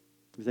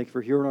 We thank you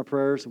for hearing our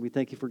prayers, and we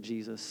thank you for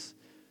Jesus.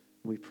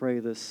 We pray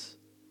this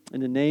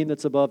in the name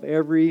that's above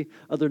every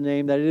other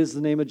name, that it is the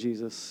name of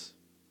Jesus.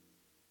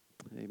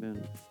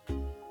 Amen.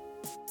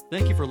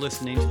 Thank you for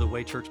listening to the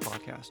Way Church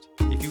podcast.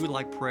 If you would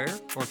like prayer,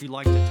 or if you'd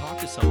like to talk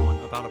to someone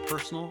about a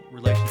personal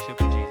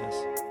relationship with Jesus,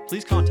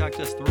 please contact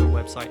us through our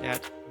website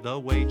at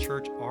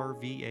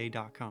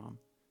thewaychurchrva.com.